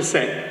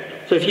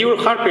 100%. So if you were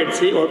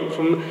Kharpertsi or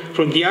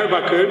from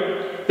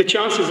Diyarbakir, the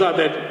chances are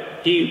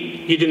that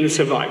you didn't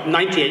survive,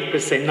 98%,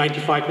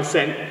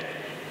 95%.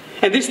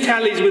 And this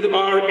tallies with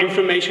our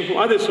information from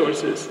other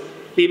sources.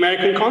 The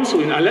American consul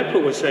in Aleppo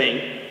was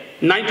saying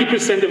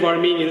 90% of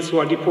Armenians who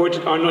are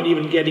deported are not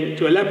even getting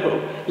to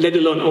Aleppo, let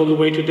alone all the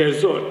way to Deir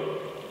Zor.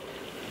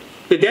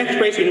 The death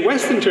rates in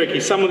Western Turkey,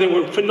 some of them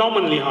were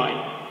phenomenally high.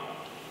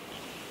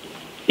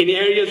 In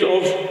areas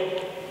of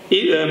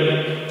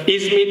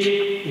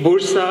Izmit,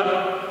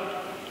 Bursa,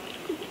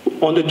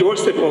 on the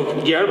doorstep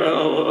of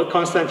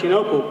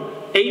Constantinople,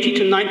 80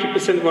 to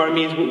 90% of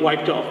Armenians were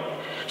wiped off.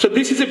 So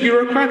this is a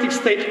bureaucratic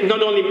state,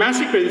 not only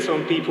massacres its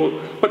own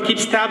people, but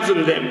keeps tabs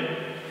on them,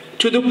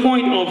 to the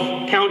point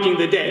of counting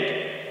the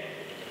dead.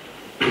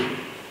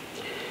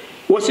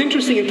 What's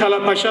interesting in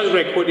Talat Pasha's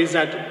record is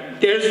that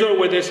Deir Zor,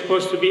 where they're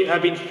supposed to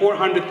have been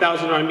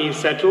 400,000 Armenians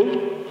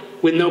settled,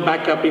 with no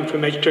backup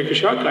information,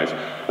 Turkish archives.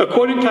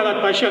 According to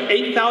Talat Pasha,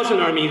 8,000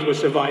 Armenians were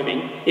surviving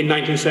in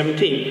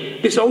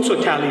 1917. This also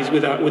tallies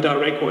with our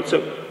record.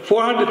 So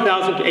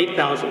 400,000 to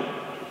 8,000.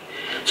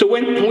 So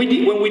when we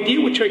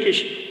deal with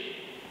Turkish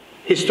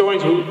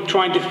historians who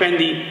try and defend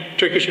the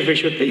Turkish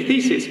official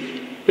thesis,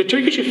 the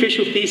Turkish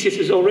official thesis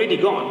is already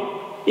gone.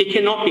 It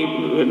cannot be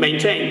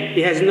maintained.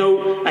 It has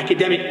no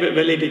academic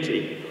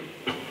validity.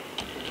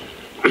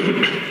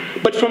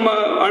 But from an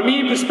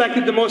Armenian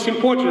perspective, the most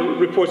important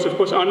reports, of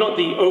course, are not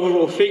the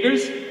overall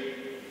figures,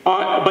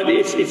 but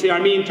it's the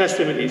Armenian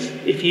testimonies.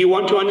 If you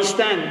want to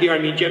understand the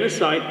Armenian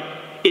genocide,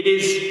 it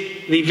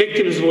is the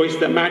victim's voice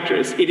that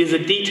matters. It is the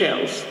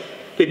details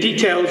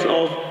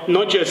of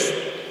not just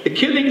the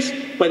killings,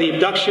 but the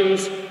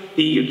abductions,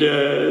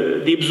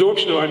 the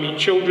absorption of Armenian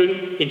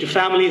children into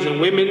families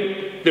and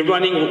women, the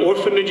running of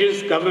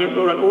orphanages,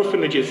 government-run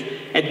orphanages.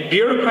 A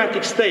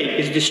bureaucratic state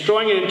is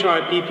destroying an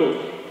entire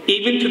people,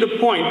 even to the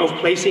point of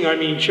placing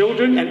Armenian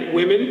children and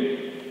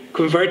women,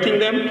 converting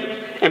them,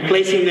 and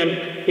placing them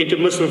into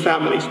Muslim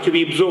families to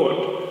be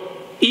absorbed.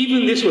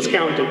 Even this was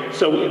counted.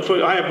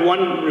 So I have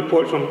one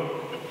report from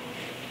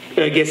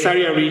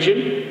Gesaria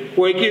region,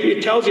 where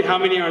it tells you how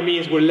many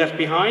Armenians were left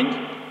behind,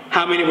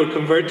 how many were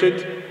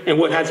converted, and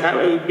what has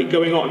been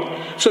going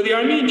on. So the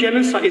Armenian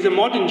genocide is a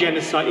modern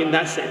genocide in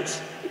that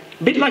sense.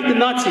 A bit like the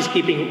Nazis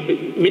keeping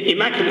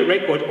immaculate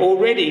record,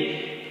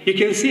 already you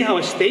can see how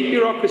a state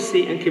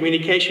bureaucracy and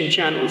communication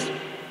channels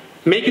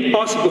make it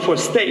possible for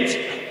states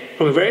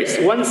from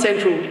one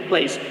central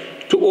place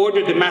to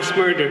order the mass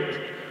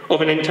murder of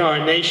an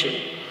entire nation.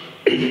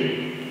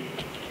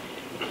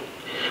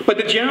 But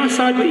the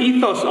genocidal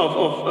ethos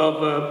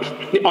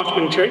of the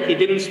Ottoman Turkey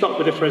didn't stop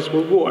with the First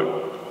World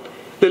War.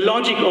 The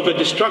logic of the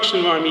destruction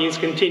of Armenians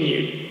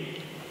continued.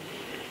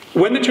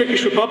 When the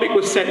Turkish Republic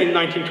was set in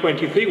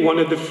 1923, one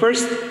of the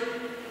first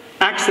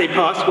acts they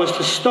passed was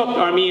to stop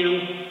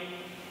Armenian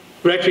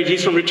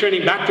refugees from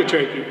returning back to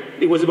Turkey.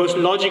 It was the most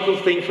logical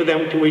thing for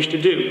them to wish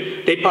to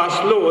do. They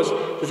passed laws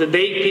that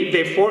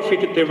they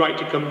forfeited their right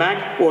to come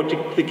back or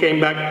to claim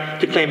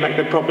back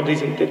their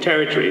properties and their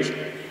territories.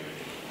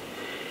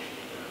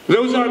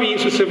 Those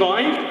Armenians who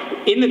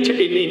survived in the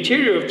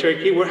interior of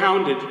Turkey were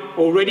hounded.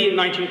 Already in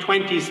the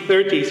 1920s,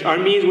 30s,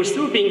 Armenians were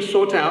still being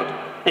sought out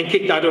and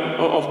kicked out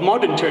of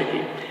modern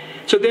Turkey.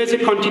 So there's a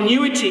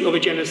continuity of a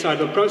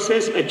genocidal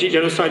process, a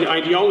genocidal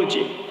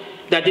ideology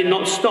that did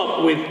not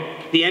stop with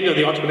the end of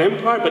the Ottoman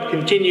Empire, but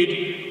continued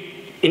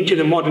into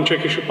the modern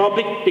Turkish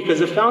Republic, because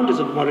the founders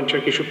of the modern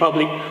Turkish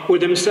Republic were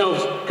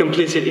themselves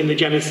complicit in the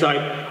genocide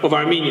of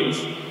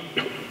Armenians.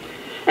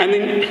 And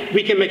then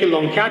we can make a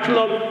long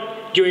catalogue.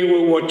 During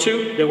World War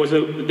II,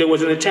 there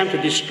was an attempt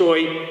to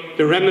destroy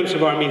the remnants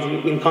of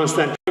Armenians in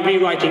Constantinople,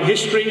 rewriting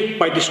history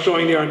by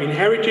destroying the Armenian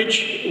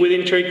heritage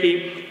within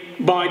Turkey,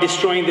 by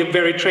destroying the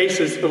very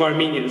traces of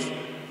Armenians.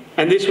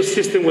 And this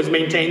system was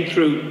maintained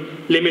through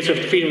limits of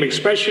freedom of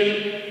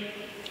expression.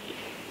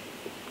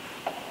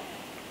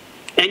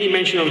 Any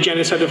mention of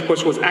genocide, of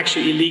course, was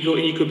actually illegal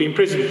and you could be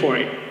imprisoned for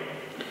it.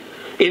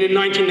 In the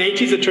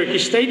 1980s, the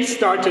Turkish state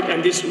started,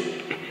 and this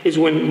is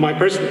when my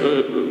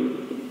personal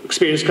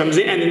experience comes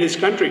in, and in this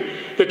country,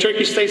 the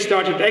Turkish state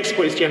started to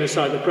exploit its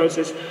genocidal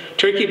process.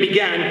 Turkey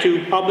began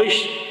to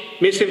publish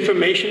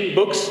misinformation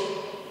books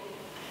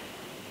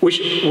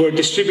which were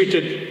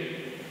distributed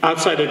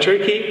outside of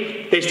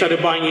Turkey. They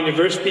started buying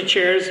university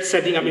chairs,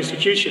 setting up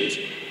institutions.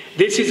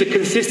 This is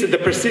the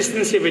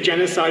persistency of a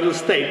genocidal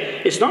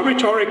state. It's not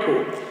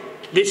rhetorical.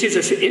 This is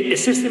a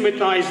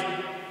systematized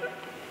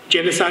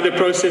genocidal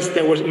process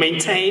that was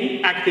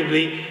maintained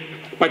actively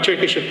by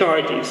Turkish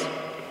authorities.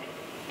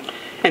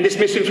 And this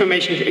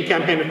misinformation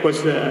campaign, of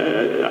course,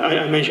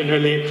 I mentioned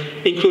earlier,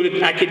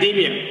 included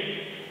academia.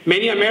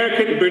 Many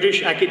American and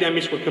British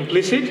academics were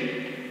complicit.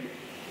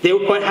 They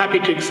were quite happy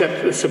to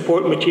accept the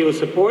support, material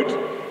support,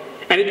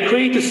 and it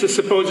created a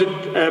supposed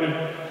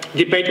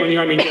debate on the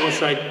Armenian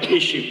genocide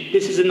issue.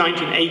 This is the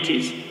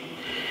 1980s.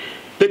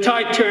 The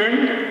tide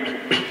turned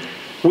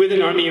with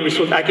an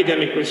Armenian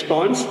academic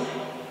response.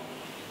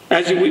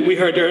 As we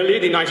heard earlier,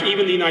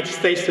 even the United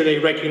States today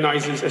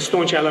recognizes, a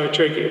staunch ally of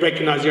Turkey,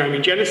 recognizes the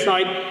Armenian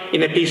genocide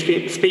in a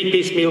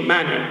piecemeal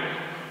manner.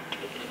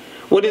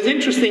 What is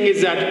interesting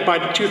is that by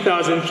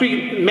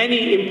 2003,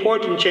 many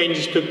important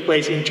changes took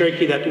place in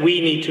Turkey that we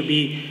need to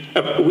be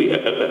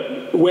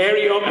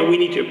wary of and we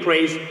need to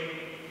appraise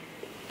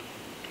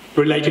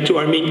related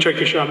to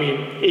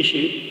Turkish-Armenian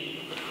issue.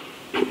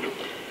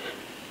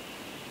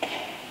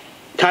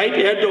 Tayyip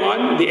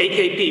Erdogan, the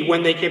AKP,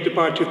 when they came to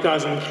power in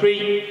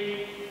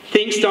 2003,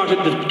 things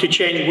started to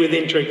change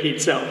within Turkey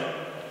itself.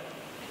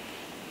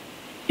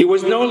 It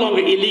was no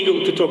longer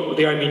illegal to talk about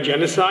the Armenian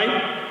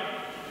genocide.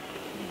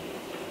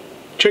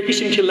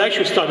 Turkish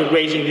intellectuals started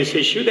raising this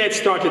issue. They had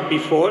started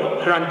before.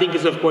 Hrant Dink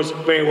is, of course,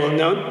 very well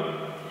known.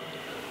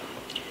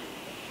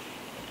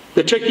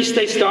 The Turkish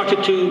state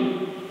started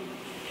to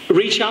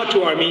reach out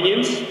to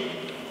Armenians.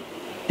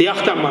 The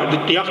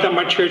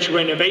Akhdamar Church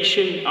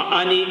renovation,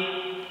 Ani.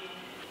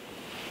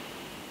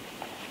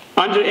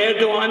 Under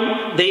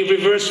Erdogan, they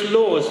reversed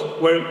laws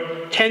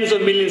where tens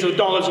of millions of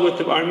dollars worth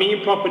of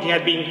Armenian property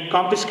had been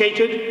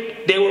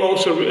confiscated. They were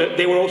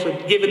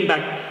also given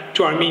back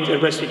to Armenians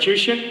at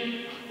restitution.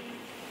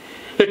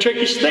 The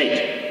Turkish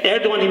state,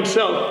 Erdogan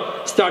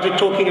himself, started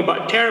talking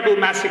about terrible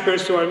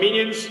massacres to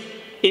Armenians,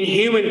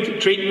 inhuman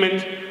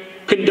treatment,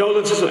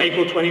 condolences on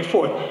April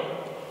 24th.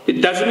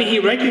 It doesn't mean he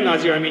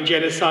recognized the Armenian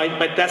genocide,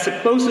 but that's the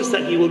closest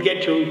that he will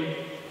get to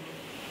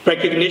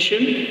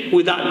recognition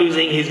without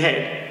losing his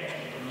head.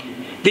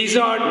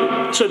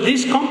 So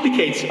this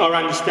complicates our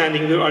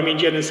understanding of the Armenian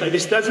genocide.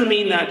 This doesn't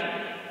mean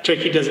that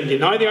Turkey doesn't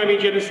deny the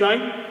Armenian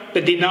genocide.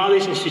 The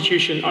denialist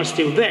institutions are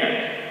still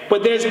there.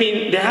 But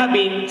there have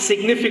been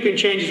significant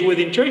changes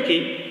within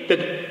Turkey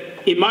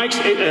that, in my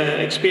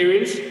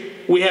experience,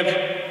 we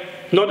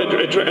have not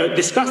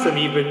discussed them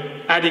even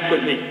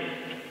adequately.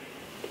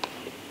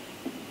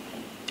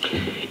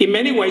 In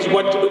many ways,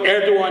 what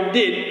Erdogan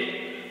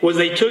did was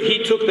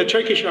he took the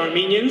Turkish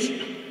Armenians,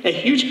 a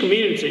huge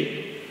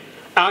community,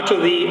 out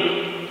of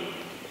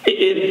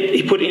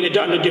he put it in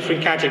a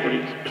different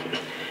category.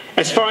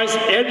 As far as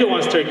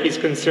Erdogan's Turkey is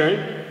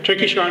concerned,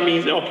 Turkish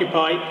Armenians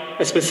occupy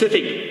a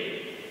specific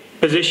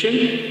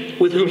position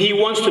with whom he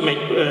wants to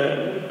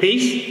make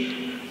peace.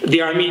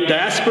 The Armenian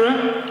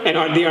diaspora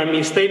and the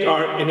Armenian state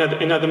are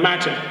another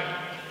matter.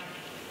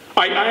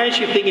 I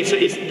actually think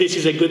this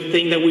is a good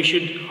thing that we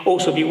should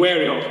also be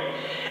wary of.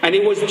 And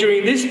it was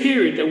during this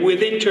period that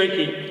within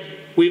Turkey,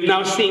 we've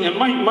now seen a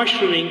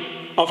mushrooming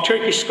of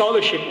Turkish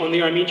scholarship on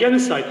the Armenian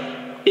genocide.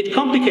 It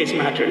complicates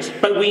matters,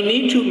 but we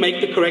need to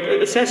make the correct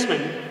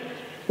assessment.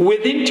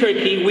 Within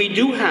Turkey, we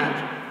do have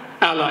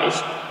allies.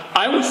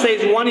 I would say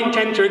it's 1 in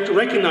 10 Turks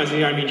recognize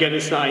the Armenian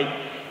genocide.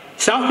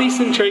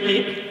 Southeastern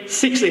Turkey,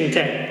 6 in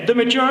 10. The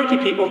majority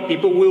of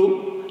people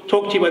will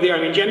talk to you about the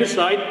Armenian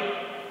genocide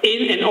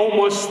in an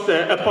almost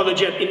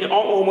apologetic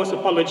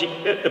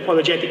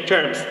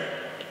terms.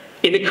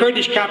 In the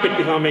Kurdish capital,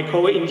 if I may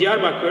call it, in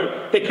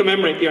Diyarbakir, they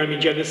commemorate the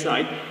Armenian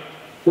genocide.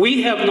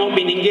 We have not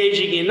been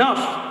engaging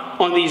enough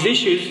on these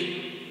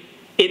issues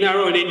in our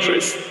own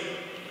interest.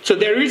 So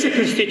there is a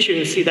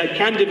constituency that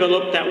can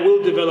develop, that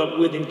will develop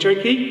within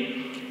Turkey,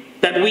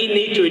 that we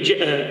need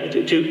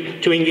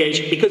to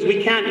engage, because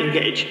we can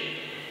engage.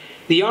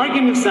 The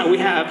arguments that we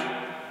have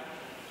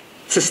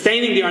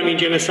sustaining the Armenian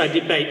genocide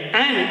debate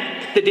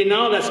and the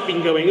denial that's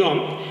been going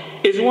on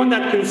is one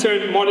that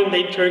concerns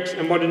modern-day Turks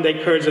and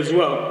modern-day Kurds as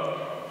well.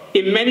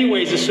 In many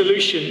ways, the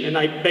solution, and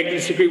I beg to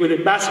disagree with the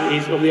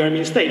ambassadors of the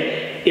Armenian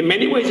state, in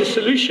many ways the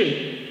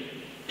solution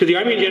to the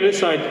Armenian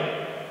genocide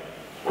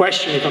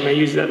question, if I may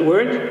use that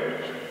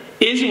word,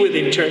 is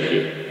within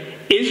Turkey,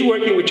 is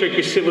working with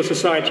Turkish civil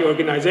society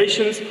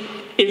organizations,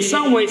 in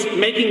some ways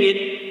making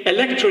it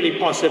electorally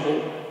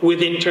possible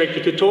within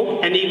Turkey to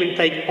talk and even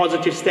take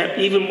positive step,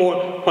 even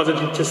more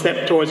positive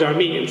step towards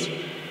Armenians.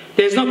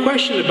 There's no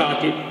question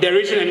about it. There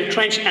is an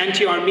entrenched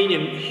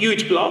anti-Armenian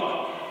huge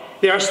bloc.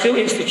 There are still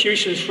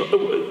institutions,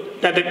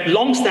 that are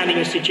long-standing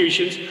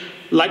institutions,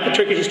 like the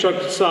Turkish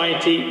Historical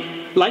Society,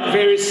 like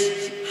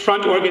various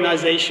front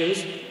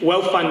organizations,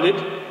 well-funded,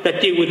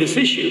 that deal with this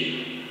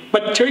issue.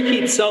 But Turkey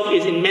itself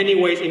is in many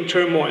ways in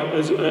turmoil.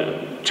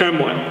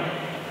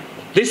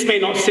 This may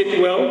not sit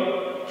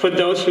well for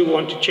those who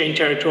want to change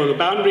territorial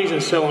boundaries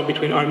and so on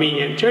between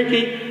Armenia and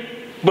Turkey,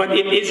 but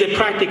it is a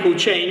practical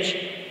change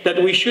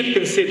that we should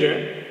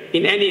consider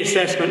in any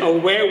assessment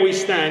of where we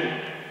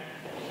stand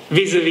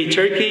vis-à-vis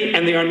Turkey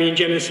and the Armenian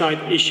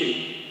genocide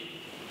issue.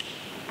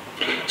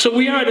 So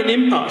we are at an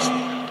impasse.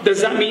 Does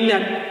that mean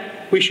that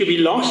we should be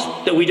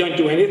lost, that we don't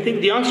do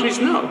anything? The answer is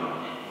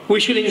no. We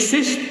should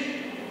insist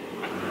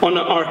on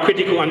our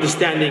critical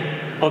understanding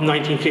of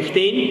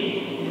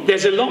 1915.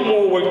 There's a lot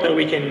more work that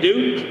we can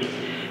do.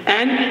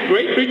 And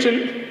Great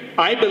Britain,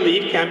 I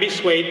believe, can be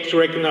swayed to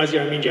recognize the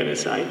Armenian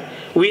genocide.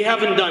 We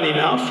haven't done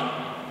enough.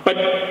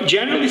 But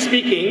generally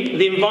speaking,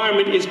 the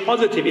environment is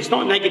positive. It's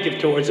not negative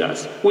towards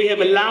us. We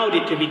have allowed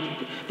it to be,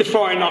 the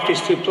Foreign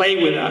Office to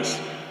play with us.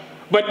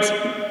 But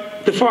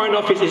the Foreign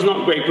Office is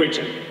not Great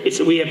Britain.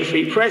 We have a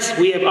free press.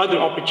 We have other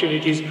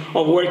opportunities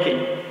of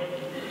working.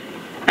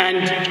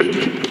 And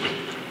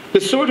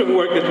the sort of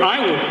work that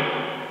I would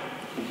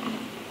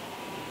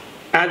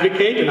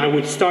advocate, and I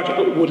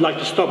would like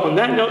to stop on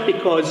that note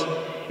because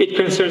it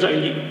concerns our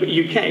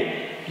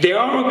UK. There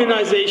are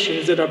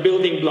organizations that are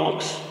building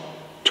blocks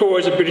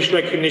towards a British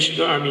recognition of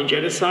the Armenian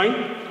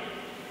genocide.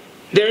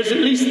 There's at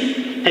least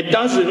a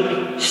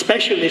dozen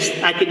specialist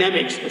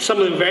academics, some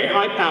of them very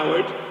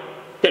high-powered,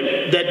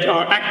 that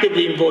are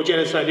actively involved in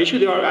the genocide issue.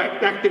 They are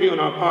actively on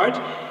our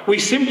part. We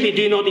simply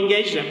do not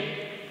engage them.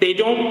 They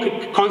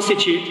don't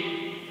constitute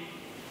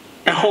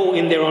a whole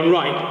in their own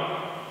right.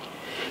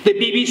 The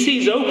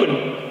BBC is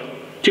open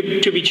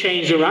to be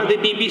changed around. The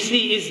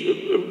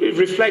BBC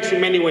reflects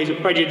in many ways the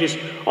prejudice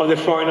of the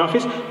Foreign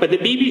Office, but the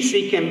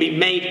BBC can be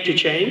made to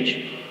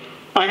change.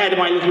 I had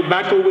my little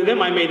battle with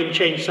them. I made them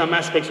change some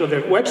aspects of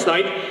their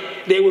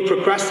website. They will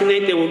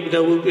procrastinate. They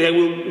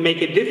will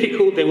make it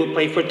difficult. They will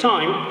play for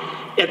time.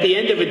 At the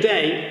end of the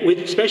day,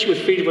 especially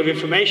with Freedom of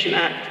Information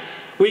Act,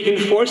 we can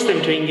force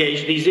them to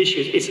engage these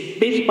issues. It's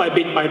bit by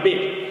bit by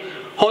bit.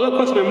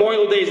 Holocaust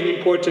Memorial Day is an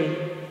important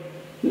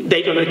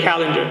date on the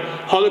calendar.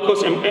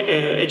 Holocaust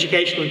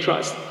Educational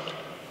Trust.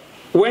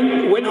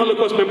 When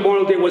Holocaust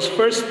Memorial Day was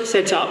first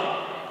set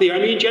up, the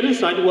Armenian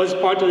genocide was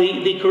part of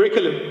the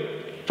curriculum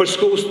for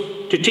schools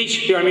to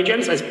teach the Armenian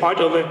genocide as part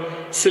of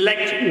a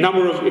select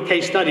number of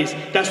case studies.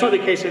 That's not the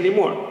case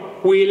anymore.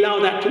 We allow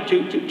that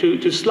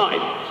to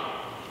slide.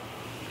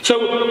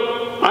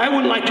 So I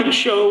would like to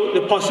show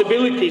the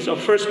possibilities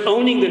of first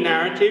owning the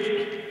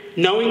narrative,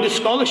 knowing the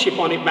scholarship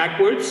on it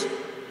backwards,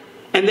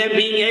 and then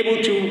being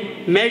able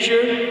to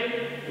measure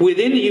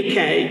within the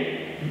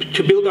UK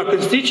to build our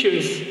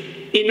constituents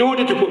in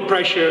order to put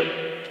pressure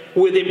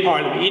within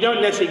Parliament. You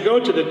don't necessarily go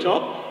to the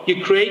top.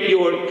 You create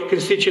your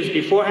constituents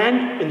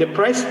beforehand in the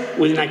press,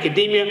 within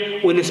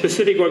academia, within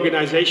specific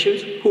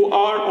organizations who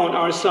are on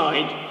our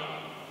side,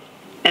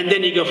 and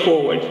then you go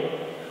forward.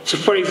 So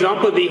for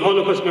example, the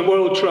Holocaust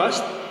Memorial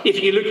Trust,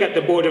 if you look at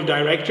the board of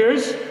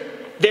directors,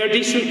 they're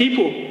decent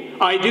people.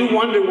 I do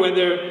wonder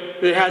whether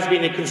there has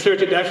been a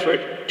concerted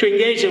effort to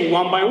engage them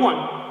one by one.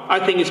 I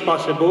think it's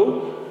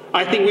possible.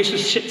 I think we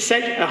should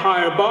set a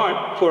higher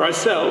bar for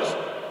ourselves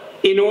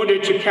in order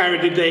to carry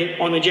the day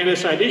on the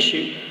genocide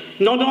issue,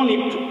 not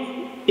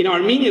only in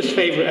Armenia's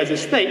favor as a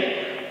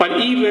state,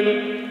 but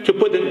even to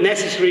put the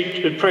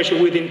necessary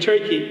pressure within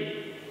Turkey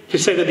to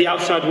say that the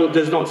outside world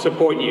does not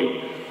support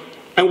you.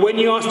 And when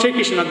you ask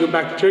Turkish, and I'll go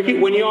back to Turkey,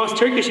 when you ask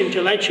Turkish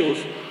intellectuals,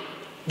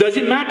 does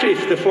it matter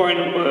if the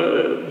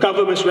foreign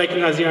governments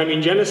recognize the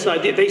Armenian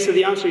genocide? They say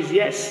the answer is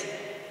yes.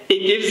 It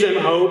gives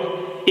them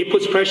hope, it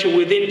puts pressure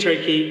within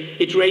Turkey,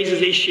 it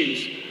raises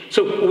issues.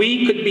 So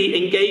we could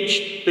be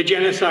engaged the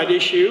genocide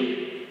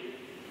issue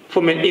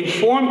from an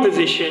informed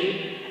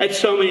position at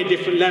so many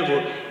different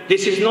levels.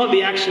 This is not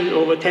the action of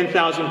over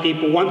 10,000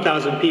 people,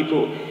 1,000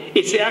 people.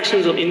 It's the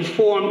actions of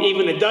informed,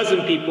 even a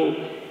dozen people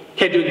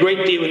can do a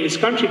great deal in this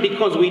country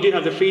because we do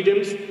have the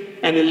freedoms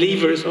and the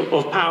levers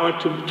of power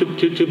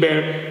to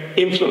bear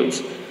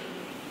influence.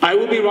 I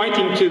will be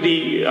writing to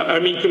the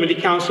Armenian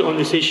Community Council on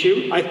this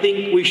issue. I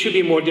think we should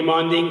be more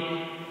demanding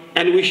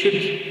and we should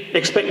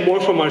expect more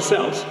from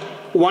ourselves.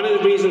 One of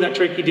the reasons that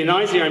Turkey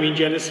denies the Armenian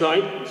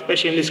genocide,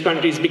 especially in this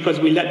country, is because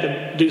we let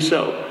them do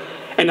so.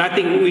 And I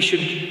think we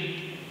should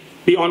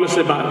be honest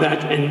about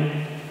that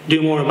and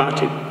do more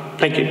about it.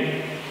 Thank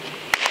you.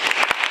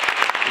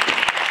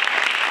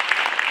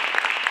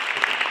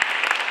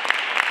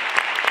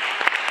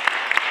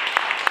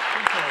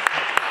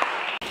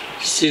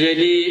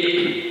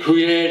 Սիրելի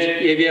հյուրեր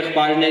եւ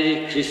եղբայրներ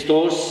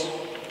Քրիստոս,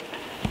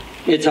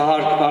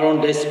 Մեծահարկ պարոն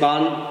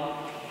դեսպան,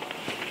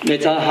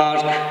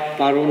 մեծահարկ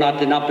պարոն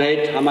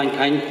ատենապետ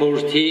համայնքային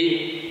խորհրդի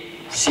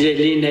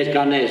սիրելի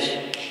ներկաներ,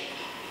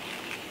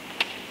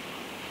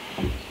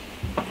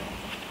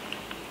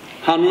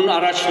 հանուն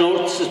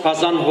առաջնորդ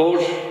Սրբազան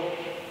հոր,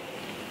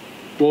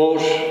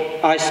 որ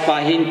այս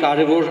պահին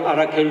կարևոր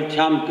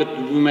առաքելությամբ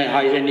գտնվում է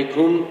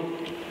հայրենիքում,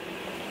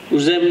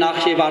 ուզեմ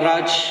նախ եւ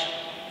առաջ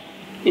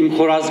իմ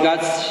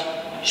խորազգաց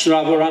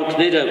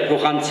շնորհավորանքները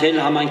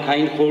փոխանցել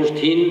համայնքային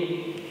խորհրդին,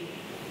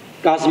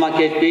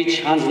 կազմակերպիչ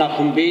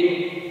հանձնախմբին,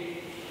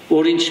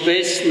 որ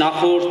ինչպես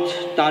նախորդ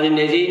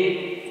տարիներին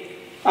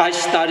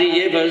այս տարի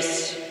եւս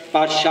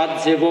պատշաճ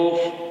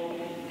ձևով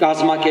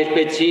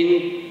կազմակերպեցին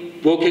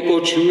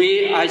ոգեկոչումի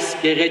այս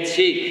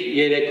գեղեցիկ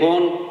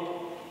երեկոն,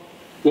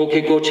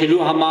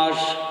 ոգեկոչելու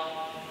համար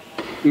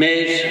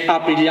մեր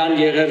ապրիլյան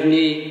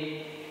եղեռնի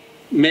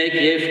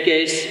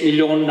 1.5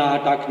 միլիոն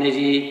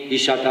նահատակների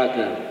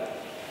հիշատակը։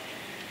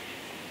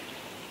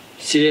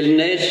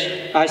 Սիրելիներ,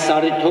 այս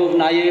առիթով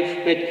նաև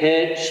պետք է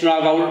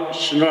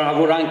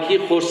շնորհավորանքի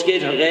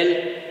խոսքեր հղել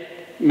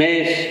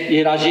մեր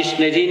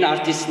երաժիշտներին,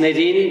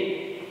 արտիստներին,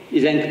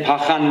 իրենք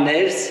փախան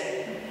ներս,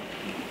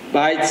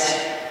 բայց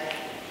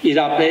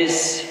իրապես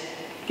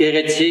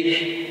գեղեցիկ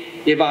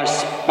եւ այս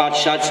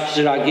պատշաճ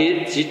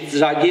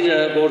ծրագիրը,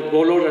 որ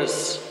բոլորս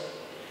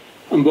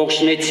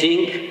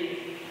ըմբողջնեցինք,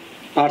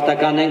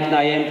 արտականենք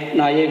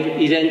նաև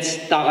իրենց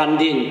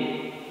տաղանդին,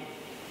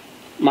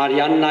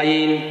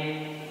 Մարիաննային,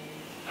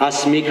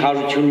 Հասմիկ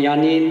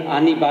Հարությունյանին,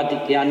 Անի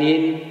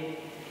Բադիկյանին,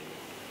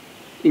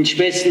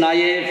 ինչպես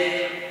նաև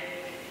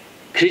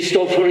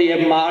Քրիստոֆոր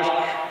եւ Մարկ,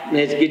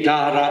 մեր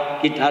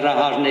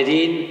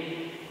գիտարահարներին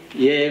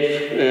եւ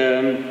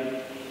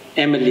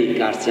Էմիլի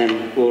կարծեմ,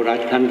 որ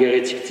այդքան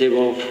գեղեցիկ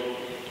ձևով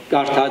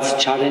կարդաց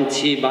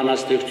Չարենցի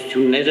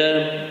բանաստեղծությունները,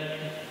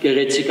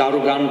 գեղեցիկ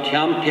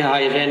առոգանությամբ թե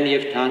հայերեն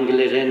եւ թե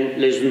անգլերեն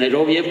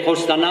լեզուներով եւ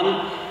խոստանամ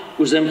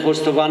ուզեմ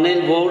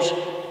խոստովանել, որ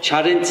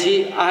Չարենցի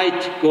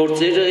այդ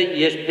գործերը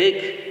երբեք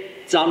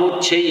ծանոթ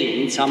չէին,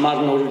 ինձ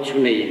համար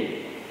նորություն էին։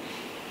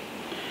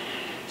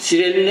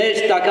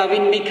 Սիրելիներ,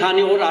 տակավին մի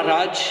քանի օր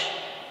առաջ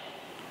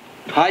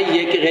հայ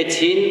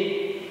եկեղեցին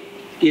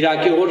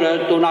Կիրակի օրը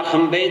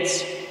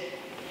տոնախմբեց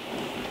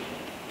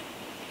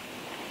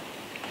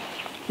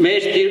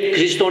մեր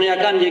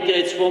քրիստոնեական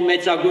եկեղեցվո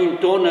մեծագույն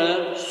տոնը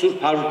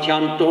Սուրբ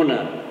Հարության տոնը։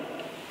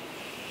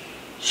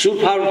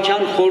 Սուրբ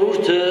Հարության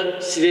խորհուրդը,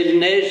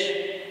 սիրելիներ,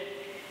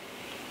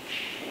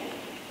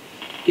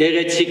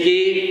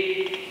 գեղեցիկի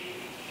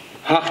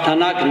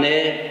հաղթանակն է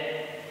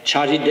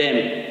չարի դեմ։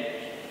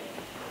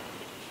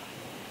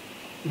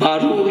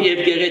 Բարու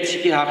եւ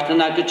գեղեցիկի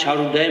հաղթանակը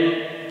չարու դեմ,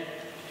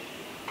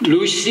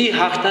 լույսի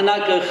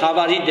հաղթանակը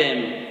խավարի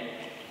դեմ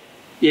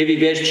եւ ի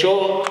վերջո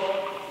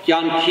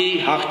կյանքի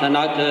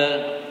հաղթանակը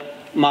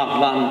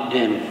մահվան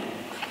դեմ։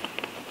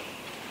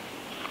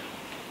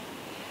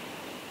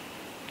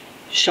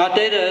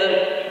 Շատերը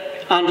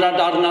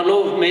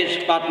անդրադառնալով մեր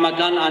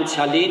պատմական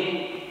անցյալին,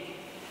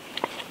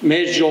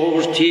 մեր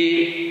ժողովրդի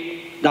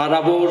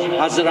դարավոր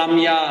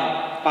հազարամյա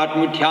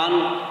պատմության,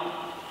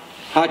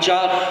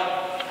 հաճախ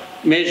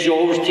մեր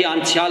ժողովրդի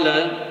անցյալը,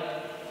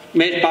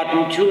 մեր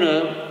պատմությունը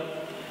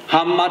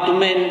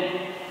համեմատում են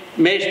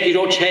մեր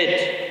Տիրոջ հետ,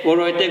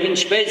 որովհետև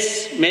ինչպես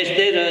մեր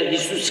Տերը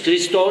Հիսուս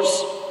Քրիստոս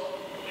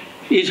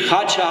իր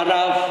խաչը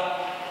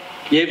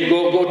առավ եւ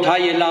Գողգոթա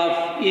ելավ,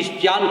 իր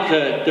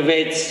կյանքը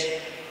տվեց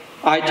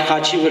այդ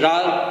խաչի վրա,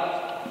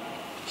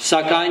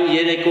 սակայն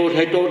 3 օր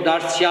հետո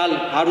դարձյալ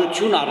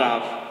հարություն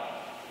առավ,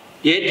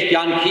 ետ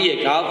կյանքի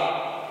եկավ,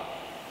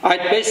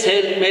 այդպես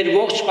էլ մեր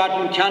ողջ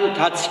պատմության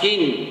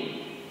ընթացքին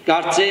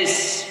կարծես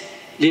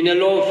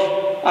լինելով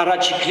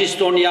առաջի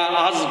քրիստոնյա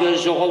ազգը,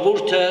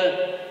 ժողովուրդը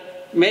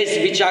մեզ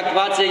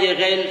վիճակված է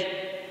եղել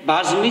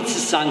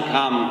բազմիցս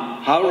անգամ,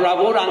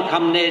 հարյուրավոր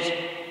անգամներ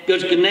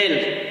կրկնել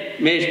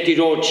մեր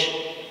Տիրոջ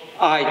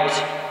այդ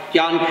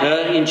կյանքը,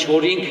 ինչ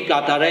որ ինքը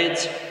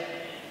կատարեց,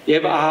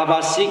 եւ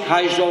ահավասիկ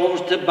հայ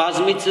ժողովուրդը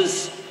բազմիցս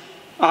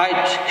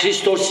այդ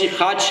Քրիստոսի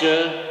խաչը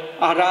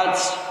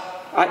առած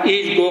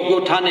իր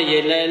Գողգոթան է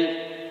ելել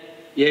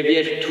եւ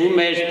երբ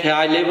թվում էր, թե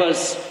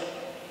այլևս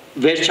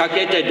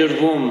վերջակետ է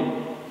դրվում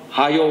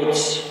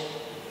հայոց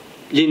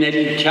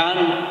լինելիության,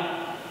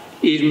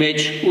 իր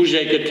մեջ ուժ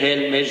է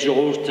գտել մեր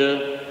ժողովուրդը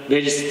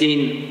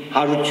վերստին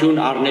հարություն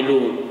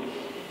առնելու,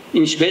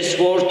 ինչպես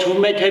որ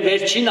թվում է, թե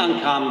վերջին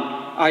անգամ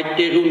այդ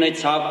տեղի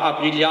ունեցավ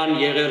ապրիլյան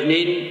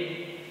եղեռնին,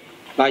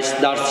 բայց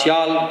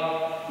դարձյալ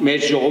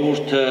մեր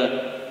ժողովուրդը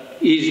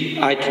իր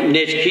այդ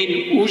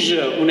ներքին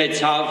ուժը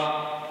ունեցավ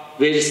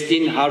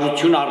վերստին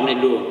հարություն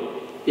առնելու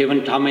եւ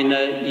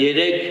ընդամենը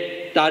 3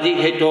 տարի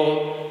հետո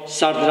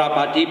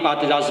Սարդարապետի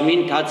պատերազմի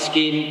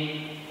ընթացքին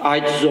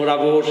այդ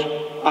զորավոր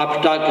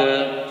ապտակը,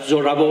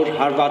 զորավոր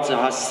հարվածը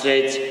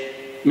հասցրեց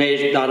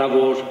մեր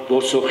դարավոր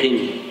ոսոխին։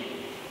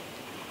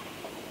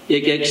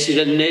 Եկեք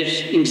սիրելիներ,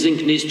 ինքս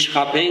ինքնից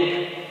չխաբենք,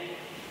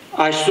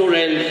 այսօր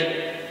էլ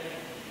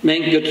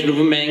մենք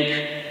գտնվում ենք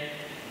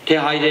թե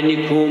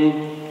հայրենիքում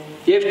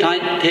եւ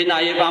թե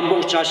նաեւ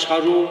ամբողջ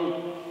աշխարհում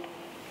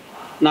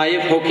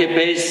նաև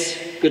հոգեպես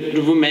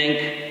գտնվում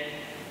ենք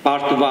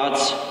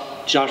պարտված,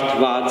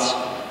 ջարդված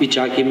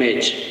վիճակի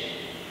մեջ։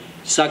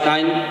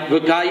 Սակայն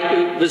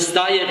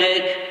վստահ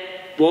եղեք,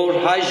 որ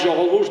հայ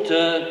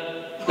ժողովուրդը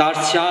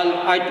դարձյալ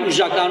այդ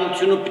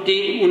ուժականությունը պիտի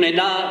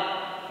ունենա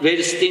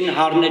վերստին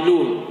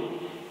հառնելու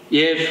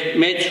եւ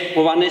մեծ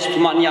Հովանես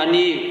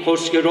Թումանյանի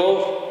խոսքերով,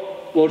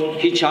 որ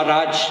քիչ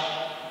առաջ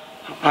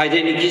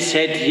հայրենիքիս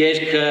հետ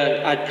երգը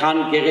այդքան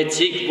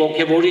գեղեցիկ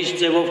ոգևորիչ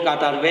ձևով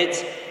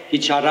կատարվեց,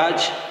 քիչ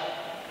առաջ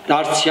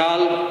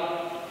դարձյալ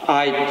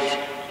այդ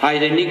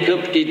հայրենիքը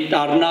պիտի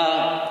դառնա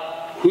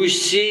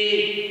հույսի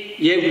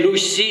եւ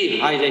լույսի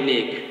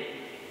հայրենիք։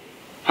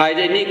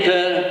 Հայրենիքը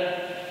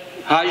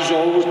հայ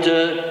ժողովուրդը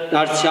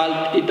դարձյալ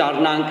պիտի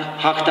դառնանք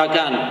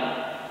հաղթական։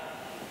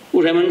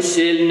 Ուրեմն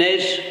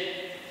սիրելիներ,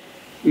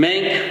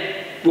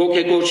 մենք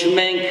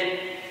ոգեկոչում ենք,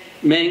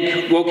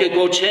 մենք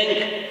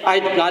ոգեկոչենք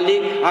այդ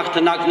գալիք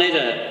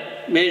հաղթանակները,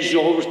 մեր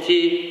ժողովրդի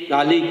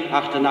գալիք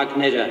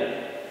հաղթանակները։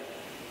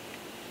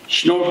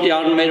 Շնորհ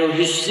տյար մեր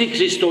Հիսուսի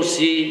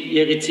Քրիստոսի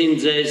եղեցին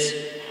ձեզ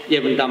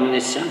եւ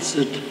ընդամենեսյան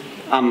սրտ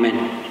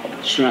ամեն։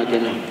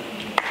 Շնորհակալ եմ։